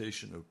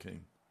interpretation, O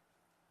king.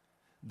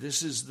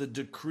 This is the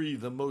decree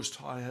the Most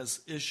High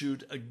has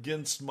issued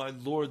against my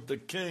lord the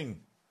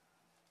king.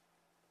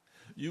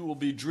 You will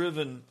be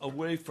driven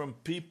away from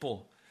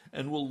people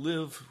and will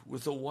live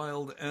with the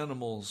wild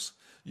animals.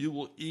 You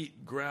will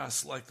eat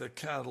grass like the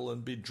cattle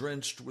and be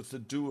drenched with the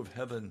dew of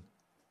heaven.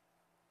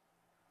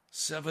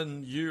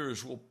 7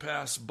 years will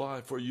pass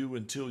by for you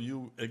until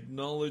you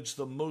acknowledge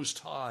the Most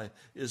High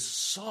is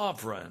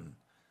sovereign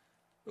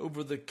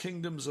over the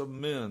kingdoms of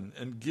men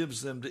and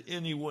gives them to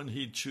anyone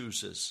he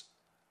chooses.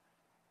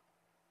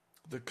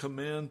 The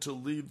command to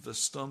leave the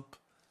stump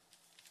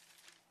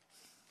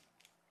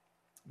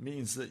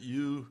means that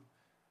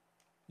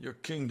your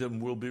kingdom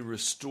will be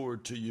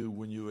restored to you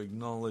when you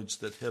acknowledge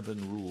that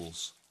heaven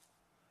rules.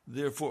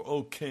 Therefore,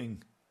 O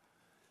king,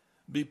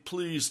 be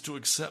pleased to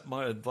accept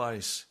my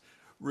advice.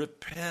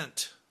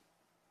 Repent.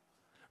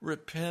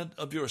 Repent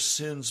of your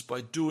sins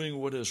by doing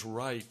what is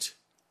right.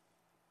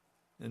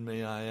 And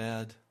may I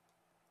add,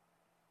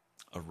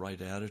 a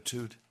right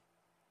attitude.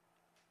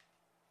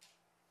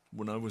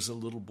 When I was a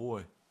little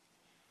boy,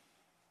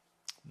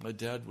 my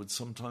dad would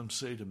sometimes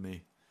say to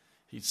me,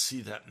 he'd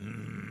see that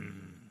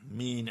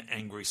mean,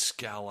 angry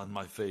scowl on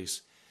my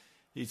face.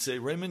 He'd say,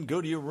 Raymond,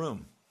 go to your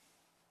room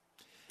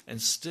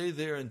and stay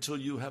there until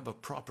you have a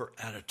proper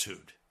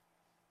attitude.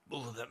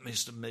 Oh, that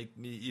used to make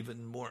me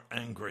even more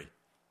angry.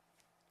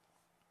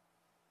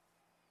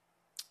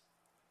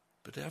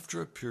 But after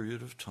a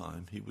period of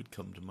time, he would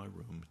come to my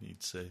room and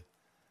he'd say,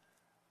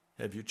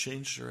 have you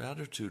changed your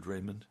attitude,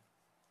 Raymond?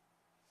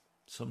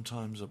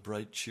 Sometimes a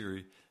bright,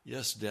 cheery,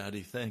 yes,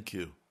 Daddy, thank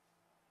you.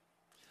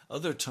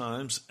 Other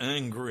times,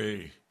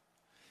 angry.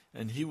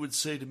 And he would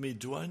say to me,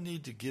 do I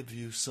need to give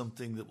you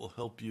something that will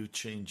help you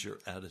change your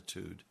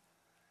attitude?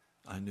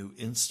 I knew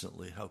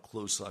instantly how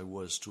close I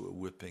was to a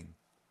whipping.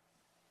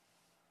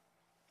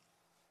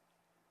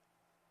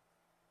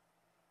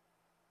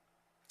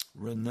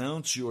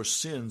 Renounce your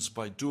sins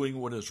by doing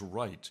what is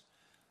right,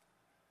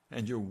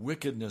 and your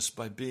wickedness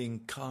by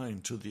being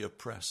kind to the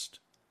oppressed.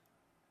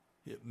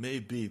 It may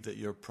be that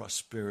your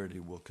prosperity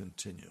will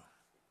continue.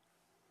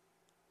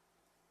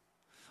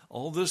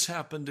 All this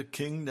happened to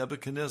King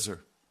Nebuchadnezzar.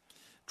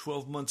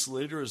 12 months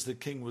later, as the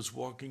king was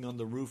walking on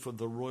the roof of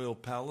the royal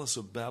palace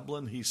of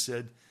Babylon, he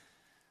said,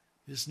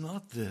 is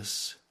not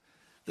this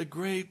the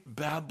great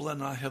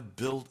Babylon I have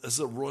built as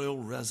a royal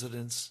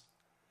residence?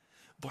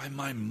 By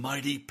my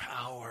mighty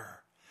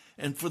power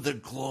and for the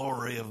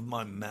glory of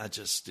my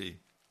majesty.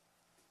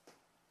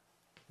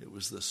 It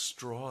was the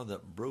straw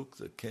that broke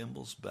the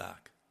camel's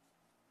back.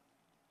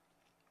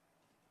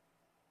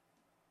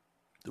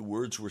 The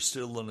words were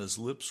still on his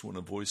lips when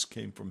a voice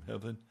came from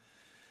heaven.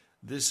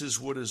 This is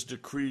what is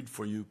decreed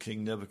for you,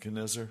 King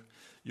Nebuchadnezzar.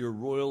 Your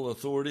royal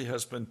authority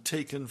has been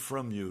taken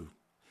from you.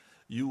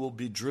 You will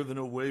be driven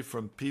away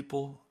from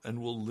people and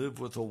will live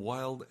with the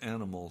wild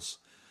animals.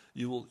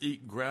 You will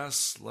eat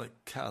grass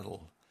like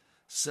cattle.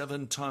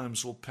 7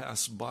 times will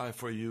pass by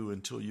for you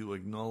until you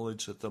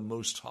acknowledge that the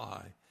Most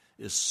High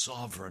is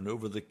sovereign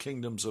over the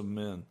kingdoms of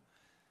men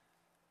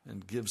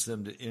and gives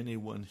them to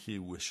anyone he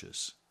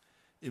wishes.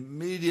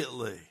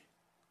 Immediately,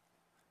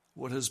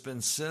 what has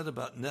been said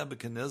about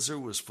Nebuchadnezzar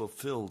was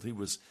fulfilled. He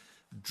was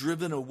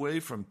driven away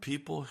from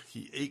people.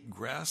 He ate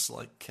grass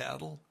like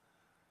cattle.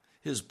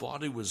 His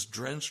body was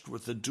drenched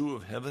with the dew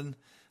of heaven.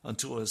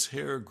 until his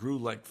hair grew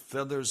like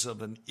feathers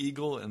of an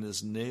eagle and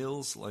his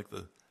nails like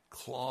the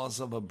claws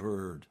of a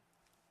bird.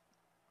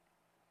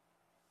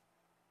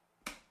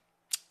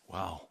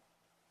 Wow.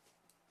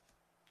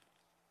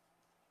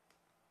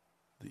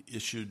 The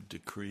issued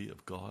decree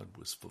of God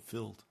was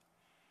fulfilled.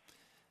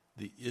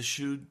 The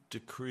issued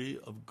decree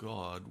of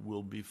God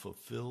will be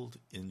fulfilled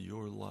in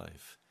your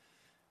life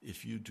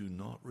if you do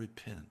not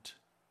repent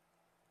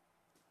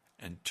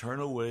and turn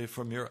away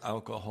from your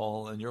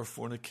alcohol and your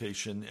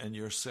fornication and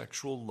your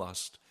sexual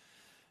lust.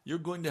 You're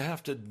going to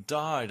have to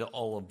die to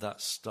all of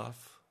that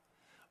stuff,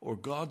 or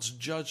God's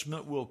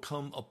judgment will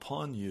come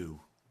upon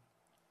you.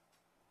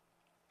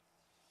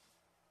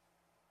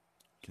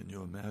 Can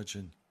you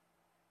imagine?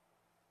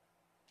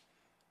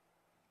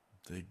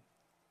 The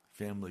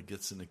family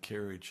gets in a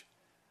carriage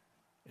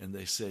and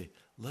they say,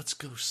 let's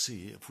go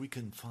see if we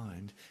can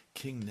find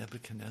King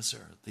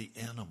Nebuchadnezzar, the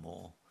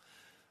animal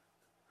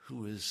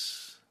who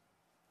is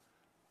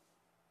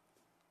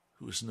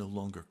no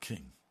longer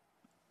king.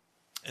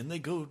 And they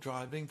go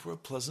driving for a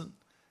pleasant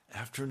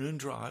afternoon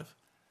drive,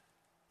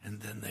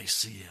 and then they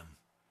see him,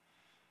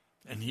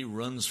 and he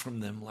runs from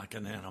them like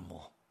an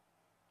animal.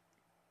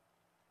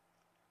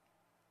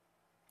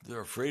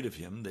 They're afraid of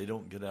him. They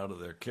don't get out of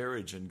their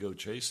carriage and go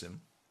chase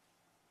him.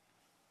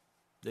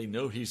 They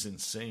know he's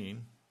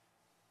insane.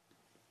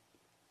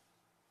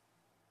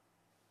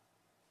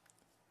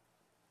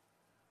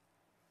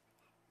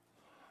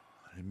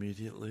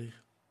 Immediately,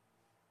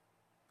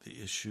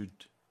 the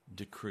issued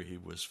decree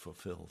was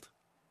fulfilled.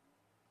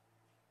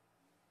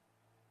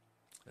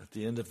 At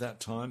the end of that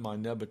time, I,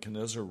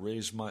 Nebuchadnezzar,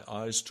 raised my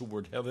eyes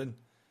toward heaven,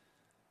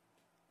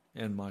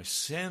 and my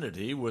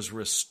sanity was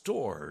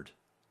restored.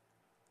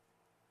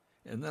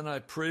 And then I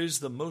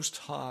praised the Most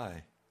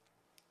High.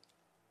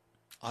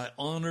 I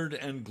honored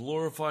and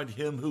glorified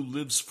him who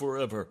lives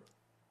forever.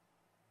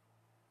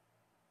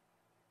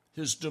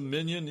 His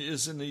dominion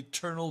is an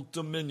eternal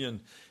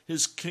dominion.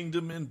 His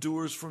kingdom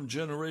endures from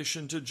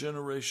generation to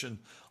generation.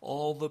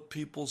 All the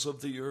peoples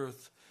of the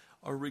earth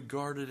are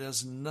regarded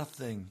as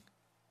nothing.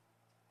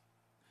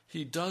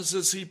 He does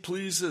as he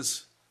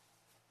pleases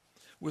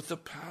with the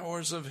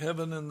powers of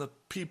heaven and the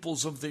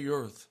peoples of the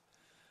earth.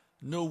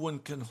 No one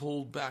can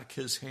hold back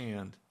his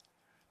hand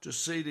to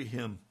say to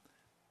him,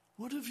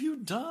 "What have you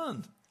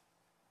done?"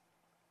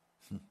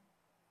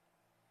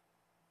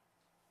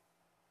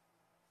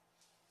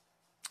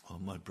 Oh,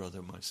 my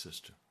brother, my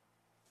sister.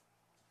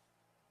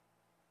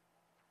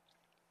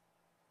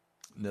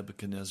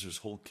 Nebuchadnezzar's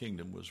whole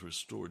kingdom was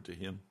restored to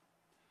him.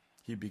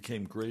 He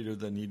became greater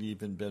than he'd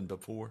even been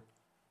before.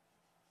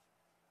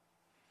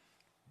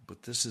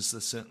 But this is the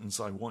sentence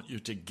I want you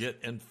to get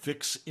and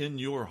fix in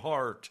your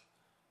heart.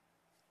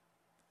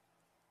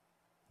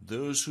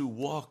 Those who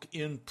walk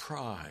in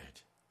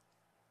pride,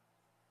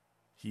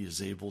 he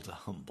is able to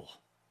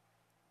humble.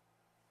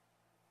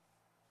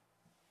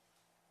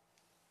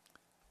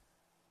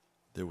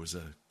 There was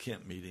a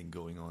camp meeting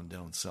going on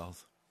down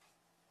south.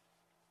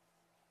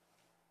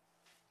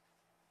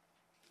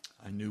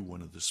 I knew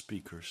one of the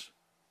speakers.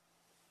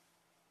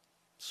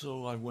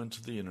 So I went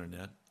to the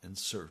internet and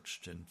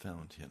searched and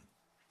found him.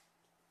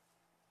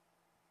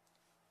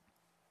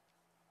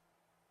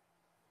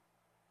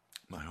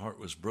 My heart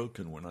was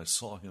broken when I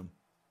saw him.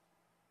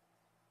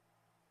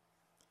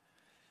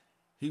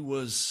 He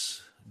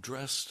was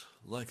dressed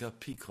like a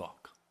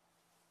peacock,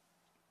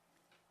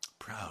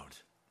 proud,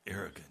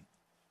 arrogant,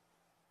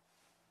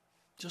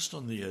 just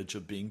on the edge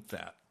of being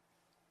fat,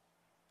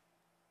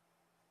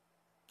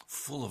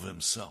 full of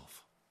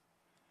himself.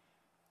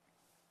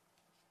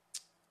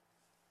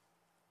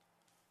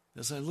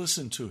 As I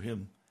listened to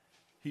him,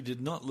 he did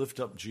not lift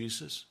up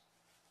Jesus.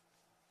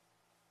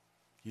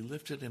 He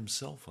lifted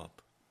himself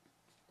up.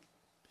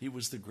 He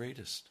was the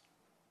greatest.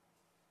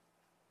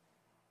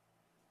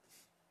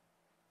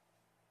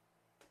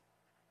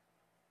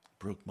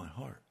 Broke my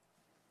heart.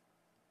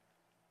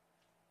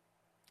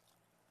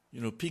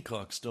 You know,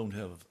 peacocks don't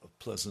have a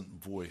pleasant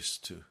voice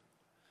to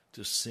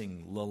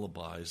sing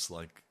lullabies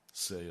like,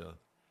 say,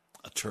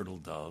 a turtle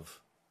dove.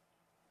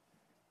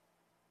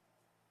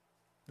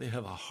 They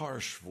have a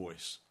harsh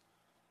voice.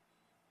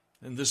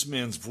 And this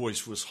man's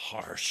voice was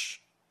harsh.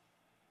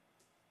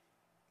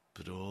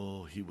 But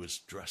oh, he was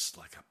dressed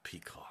like a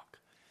peacock.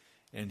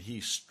 And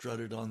he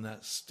strutted on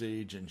that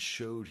stage and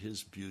showed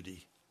his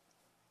beauty.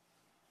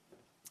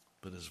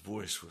 But his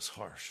voice was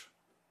harsh.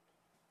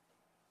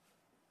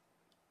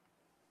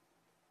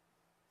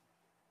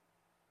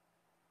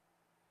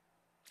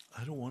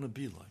 I don't want to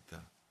be like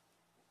that.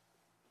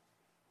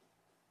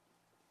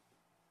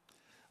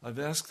 I've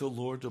asked the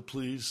Lord to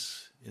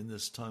please, in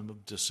this time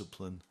of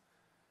discipline,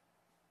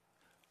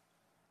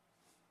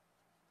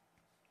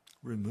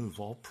 remove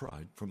all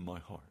pride from my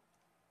heart.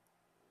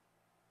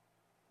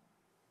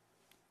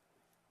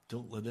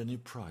 Don't let any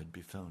pride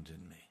be found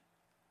in me.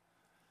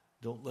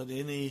 Don't let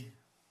any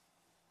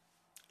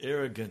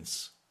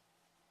arrogance,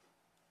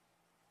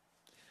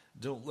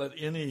 don't let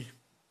any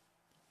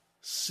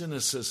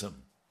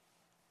cynicism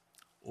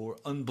or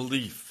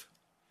unbelief,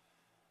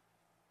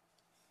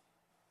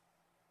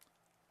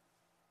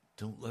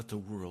 Don't let the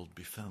world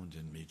be found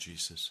in me,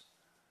 Jesus.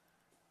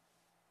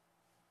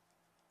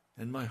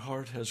 And my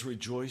heart has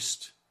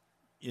rejoiced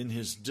in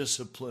his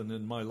discipline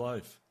in my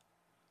life.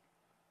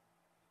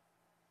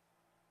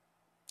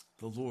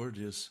 The Lord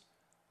is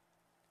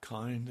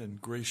kind and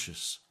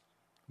gracious,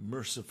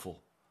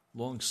 merciful,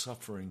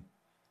 long-suffering,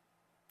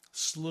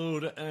 slow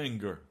to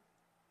anger.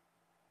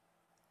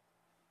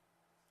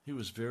 He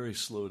was very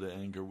slow to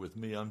anger with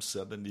me. I'm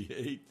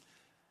 78.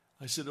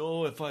 I said,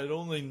 oh, if I had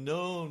only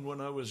known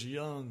when I was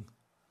young,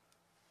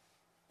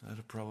 I'd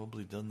have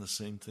probably done the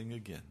same thing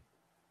again.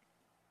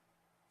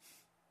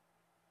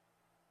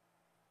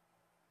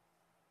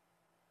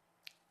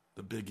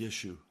 The big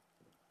issue.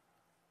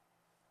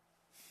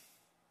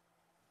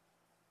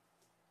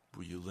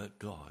 Will you let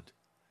God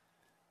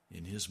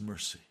in his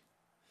mercy?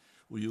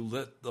 Will you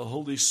let the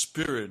Holy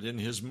Spirit in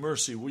his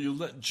mercy? Will you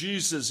let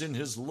Jesus in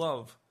his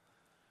love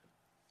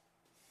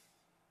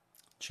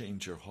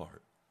change your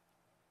heart?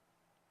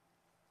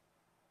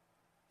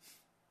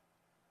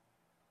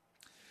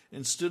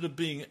 Instead of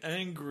being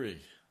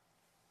angry,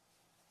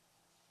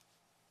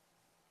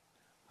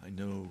 I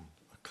know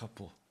a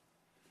couple,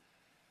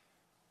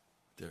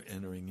 they're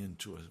entering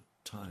into a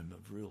time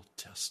of real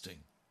testing.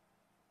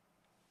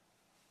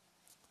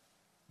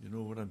 You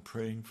know what I'm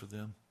praying for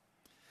them?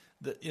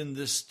 That in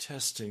this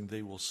testing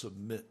they will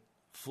submit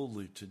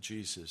fully to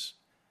Jesus.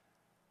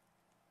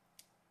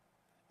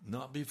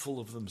 Not be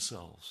full of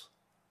themselves.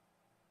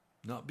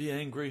 Not be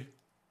angry.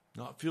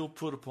 Not feel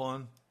put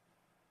upon.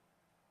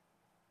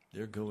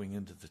 They're going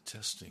into the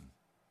testing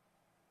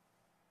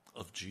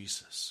of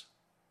Jesus.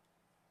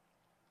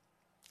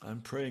 I'm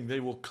praying they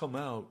will come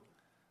out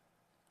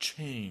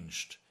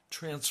changed,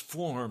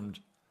 transformed,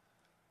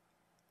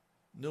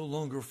 no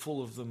longer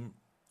full of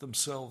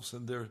themselves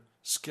and their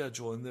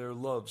schedule and their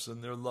loves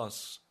and their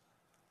lusts,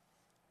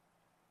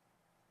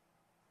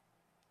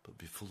 but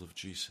be full of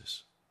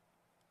Jesus.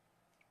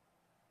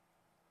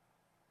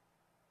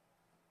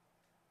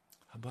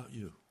 How about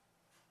you?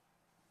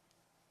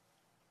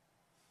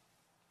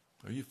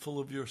 Are you full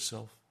of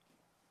yourself?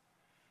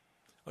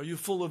 Are you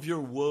full of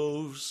your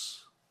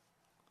woes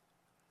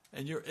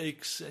and your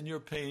aches and your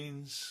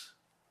pains?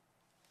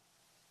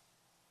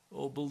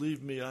 Oh,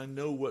 believe me, I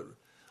know what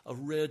a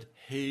red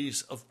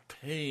haze of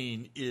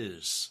pain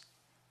is.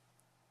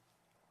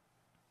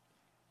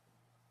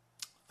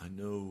 I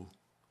know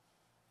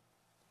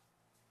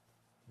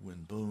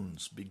when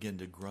bones begin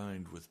to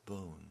grind with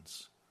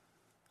bones,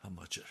 how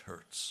much it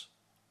hurts.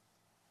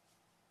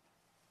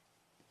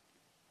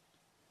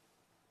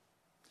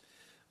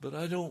 But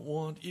I don't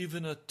want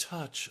even a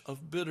touch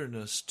of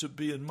bitterness to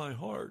be in my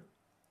heart.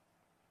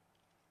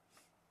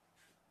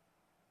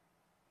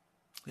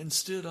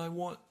 Instead, I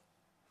want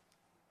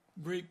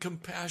great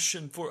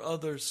compassion for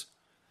others.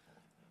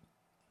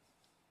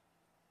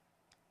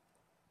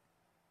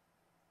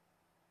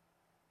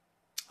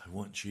 I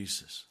want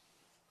Jesus.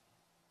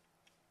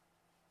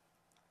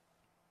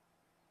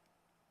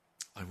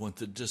 I want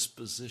the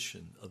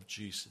disposition of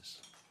Jesus.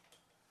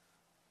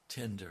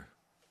 Tender,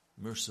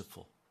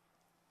 merciful,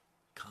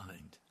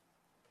 kind.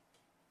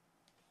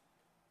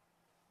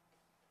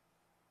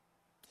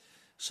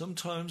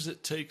 Sometimes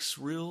it takes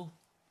real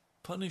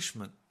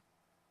punishment.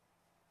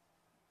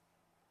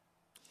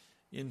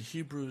 In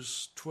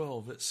Hebrews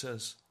 12 it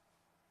says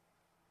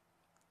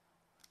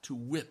to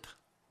whip.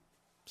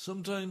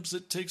 Sometimes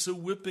it takes a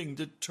whipping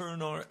to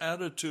turn our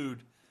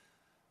attitude.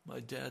 My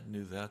dad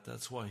knew that.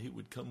 That's why he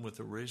would come with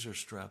a razor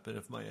strap, and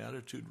if my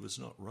attitude was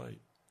not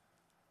right,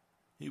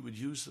 he would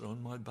use it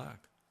on my back.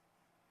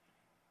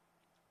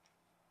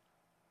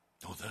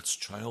 Oh, that's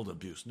child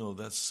abuse. No,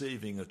 that's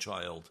saving a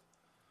child.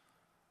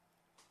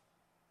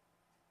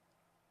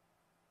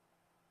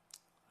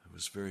 I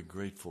was very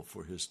grateful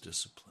for his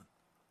discipline.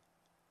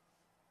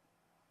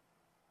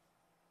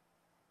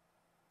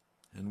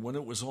 And when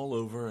it was all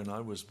over and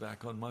I was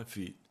back on my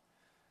feet,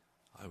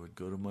 I would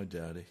go to my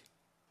daddy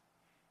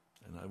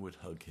and I would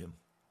hug him.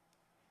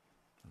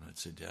 And I'd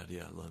say, Daddy,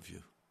 I love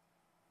you.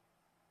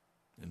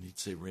 And he'd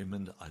say,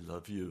 Raymond, I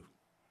love you.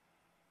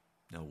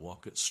 Now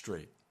walk it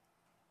straight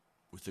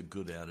with a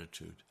good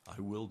attitude. I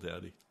will,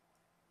 Daddy.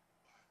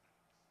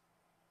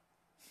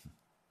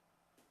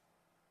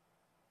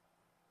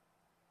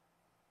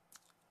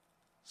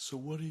 So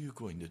what are you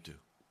going to do?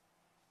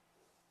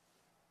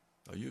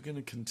 Are you going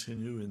to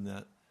continue in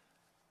that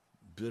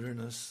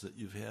bitterness that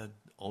you've had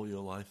all your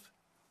life?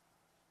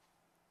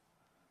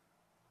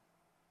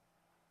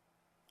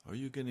 Are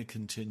you going to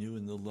continue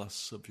in the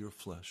lusts of your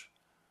flesh?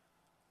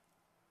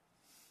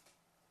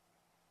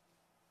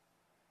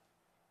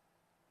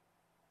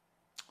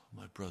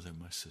 My brother,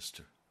 my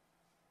sister,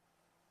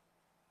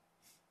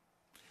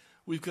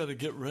 we've got to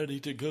get ready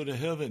to go to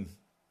heaven.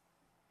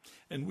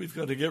 And we've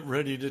got to get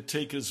ready to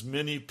take as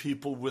many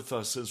people with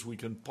us as we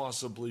can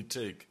possibly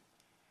take.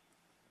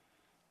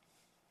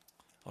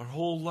 Our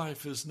whole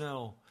life is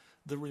now,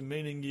 the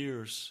remaining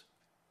years,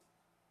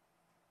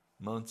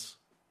 months,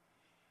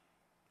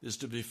 is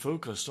to be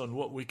focused on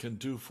what we can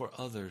do for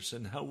others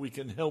and how we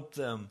can help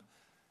them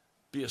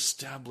be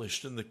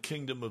established in the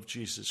kingdom of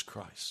Jesus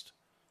Christ.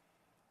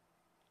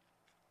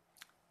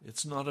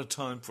 It's not a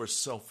time for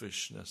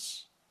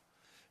selfishness.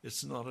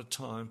 It's not a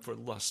time for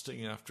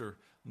lusting after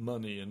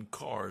money and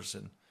cars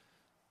and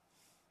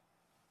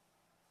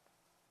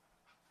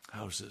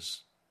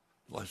houses,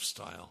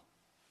 lifestyle.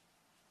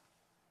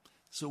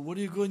 So what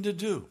are you going to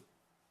do?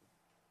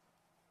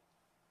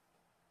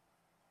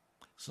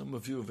 Some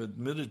of you have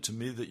admitted to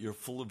me that you're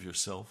full of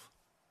yourself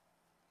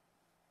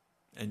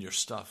and your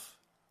stuff,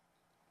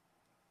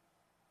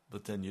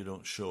 but then you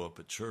don't show up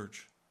at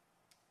church.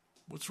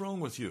 What's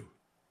wrong with you?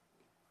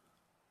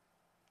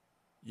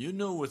 You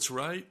know what's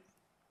right.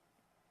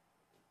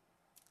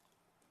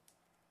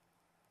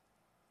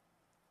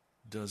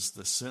 Does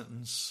the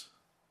sentence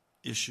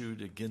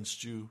issued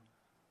against you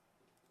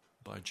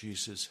by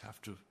Jesus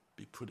have to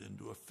be put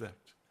into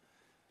effect?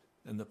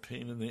 And the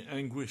pain and the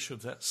anguish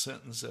of that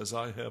sentence, as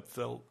I have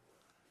felt,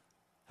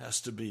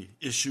 has to be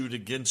issued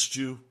against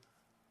you.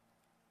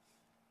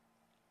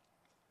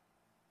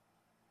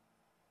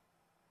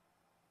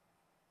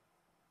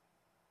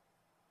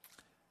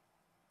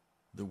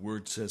 The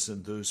word says,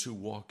 and those who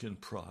walk in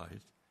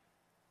pride,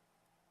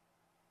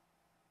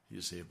 he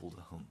is able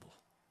to humble.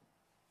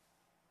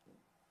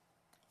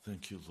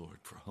 Thank you, Lord,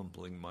 for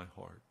humbling my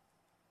heart.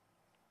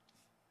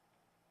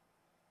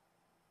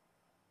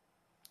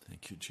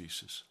 Thank you,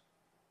 Jesus.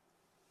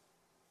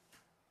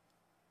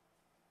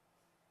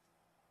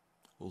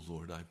 Oh,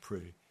 Lord, I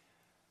pray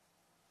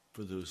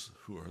for those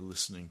who are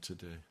listening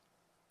today.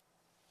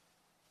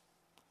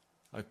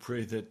 I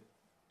pray that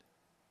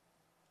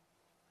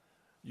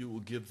you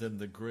will give them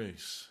the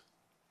grace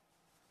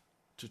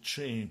to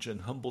change and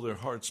humble their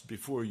hearts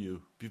before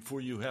you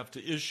have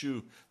to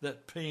issue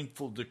that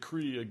painful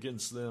decree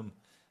against them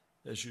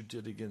as you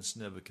did against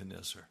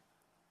Nebuchadnezzar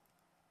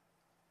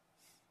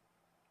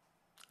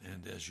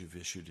and as you've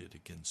issued it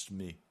against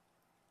me.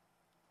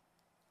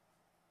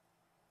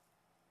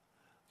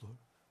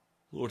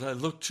 Lord, I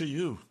look to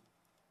you.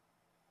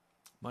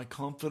 My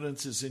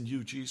confidence is in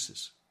you,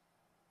 Jesus.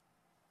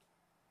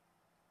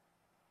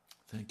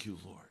 Thank you,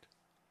 Lord.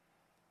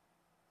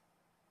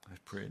 I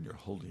pray in your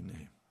holy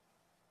name.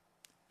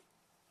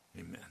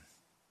 Amen.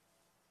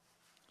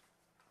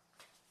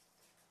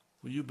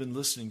 Well, you've been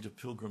listening to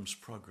Pilgrim's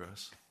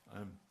Progress.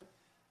 I'm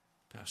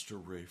Pastor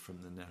Ray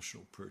from the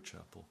National Prayer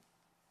Chapel.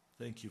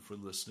 Thank you for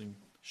listening.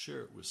 Share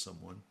it with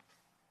someone.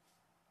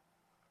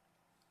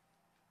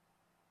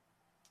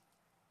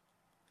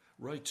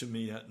 Write to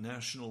me at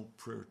National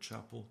Prayer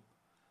Chapel,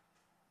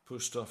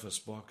 Post Office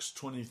Box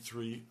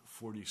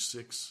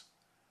 2346,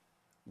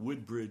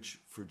 Woodbridge,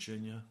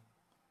 Virginia,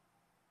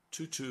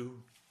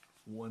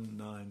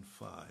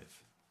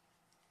 22195.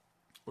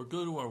 Or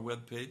go to our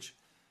webpage,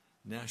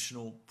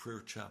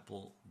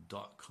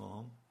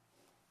 nationalprayerchapel.com,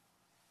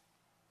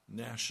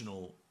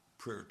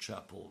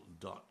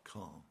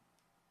 nationalprayerchapel.com.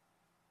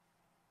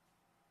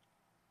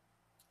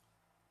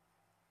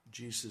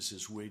 Jesus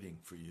is waiting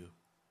for you.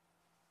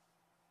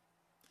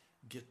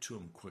 Get to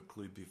him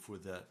quickly before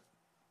that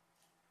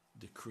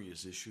decree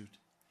is issued.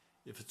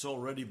 If it's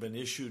already been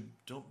issued,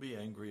 don't be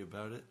angry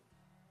about it.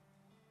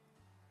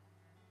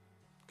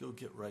 Go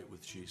get right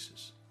with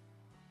Jesus.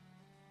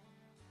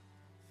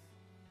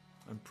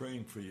 I'm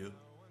praying for you.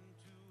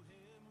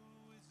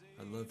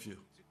 I love you.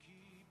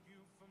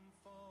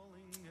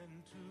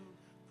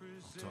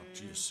 I'll talk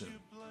to you soon.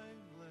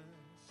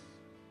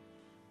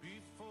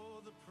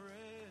 Before the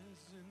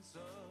presence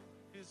of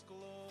his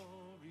glory.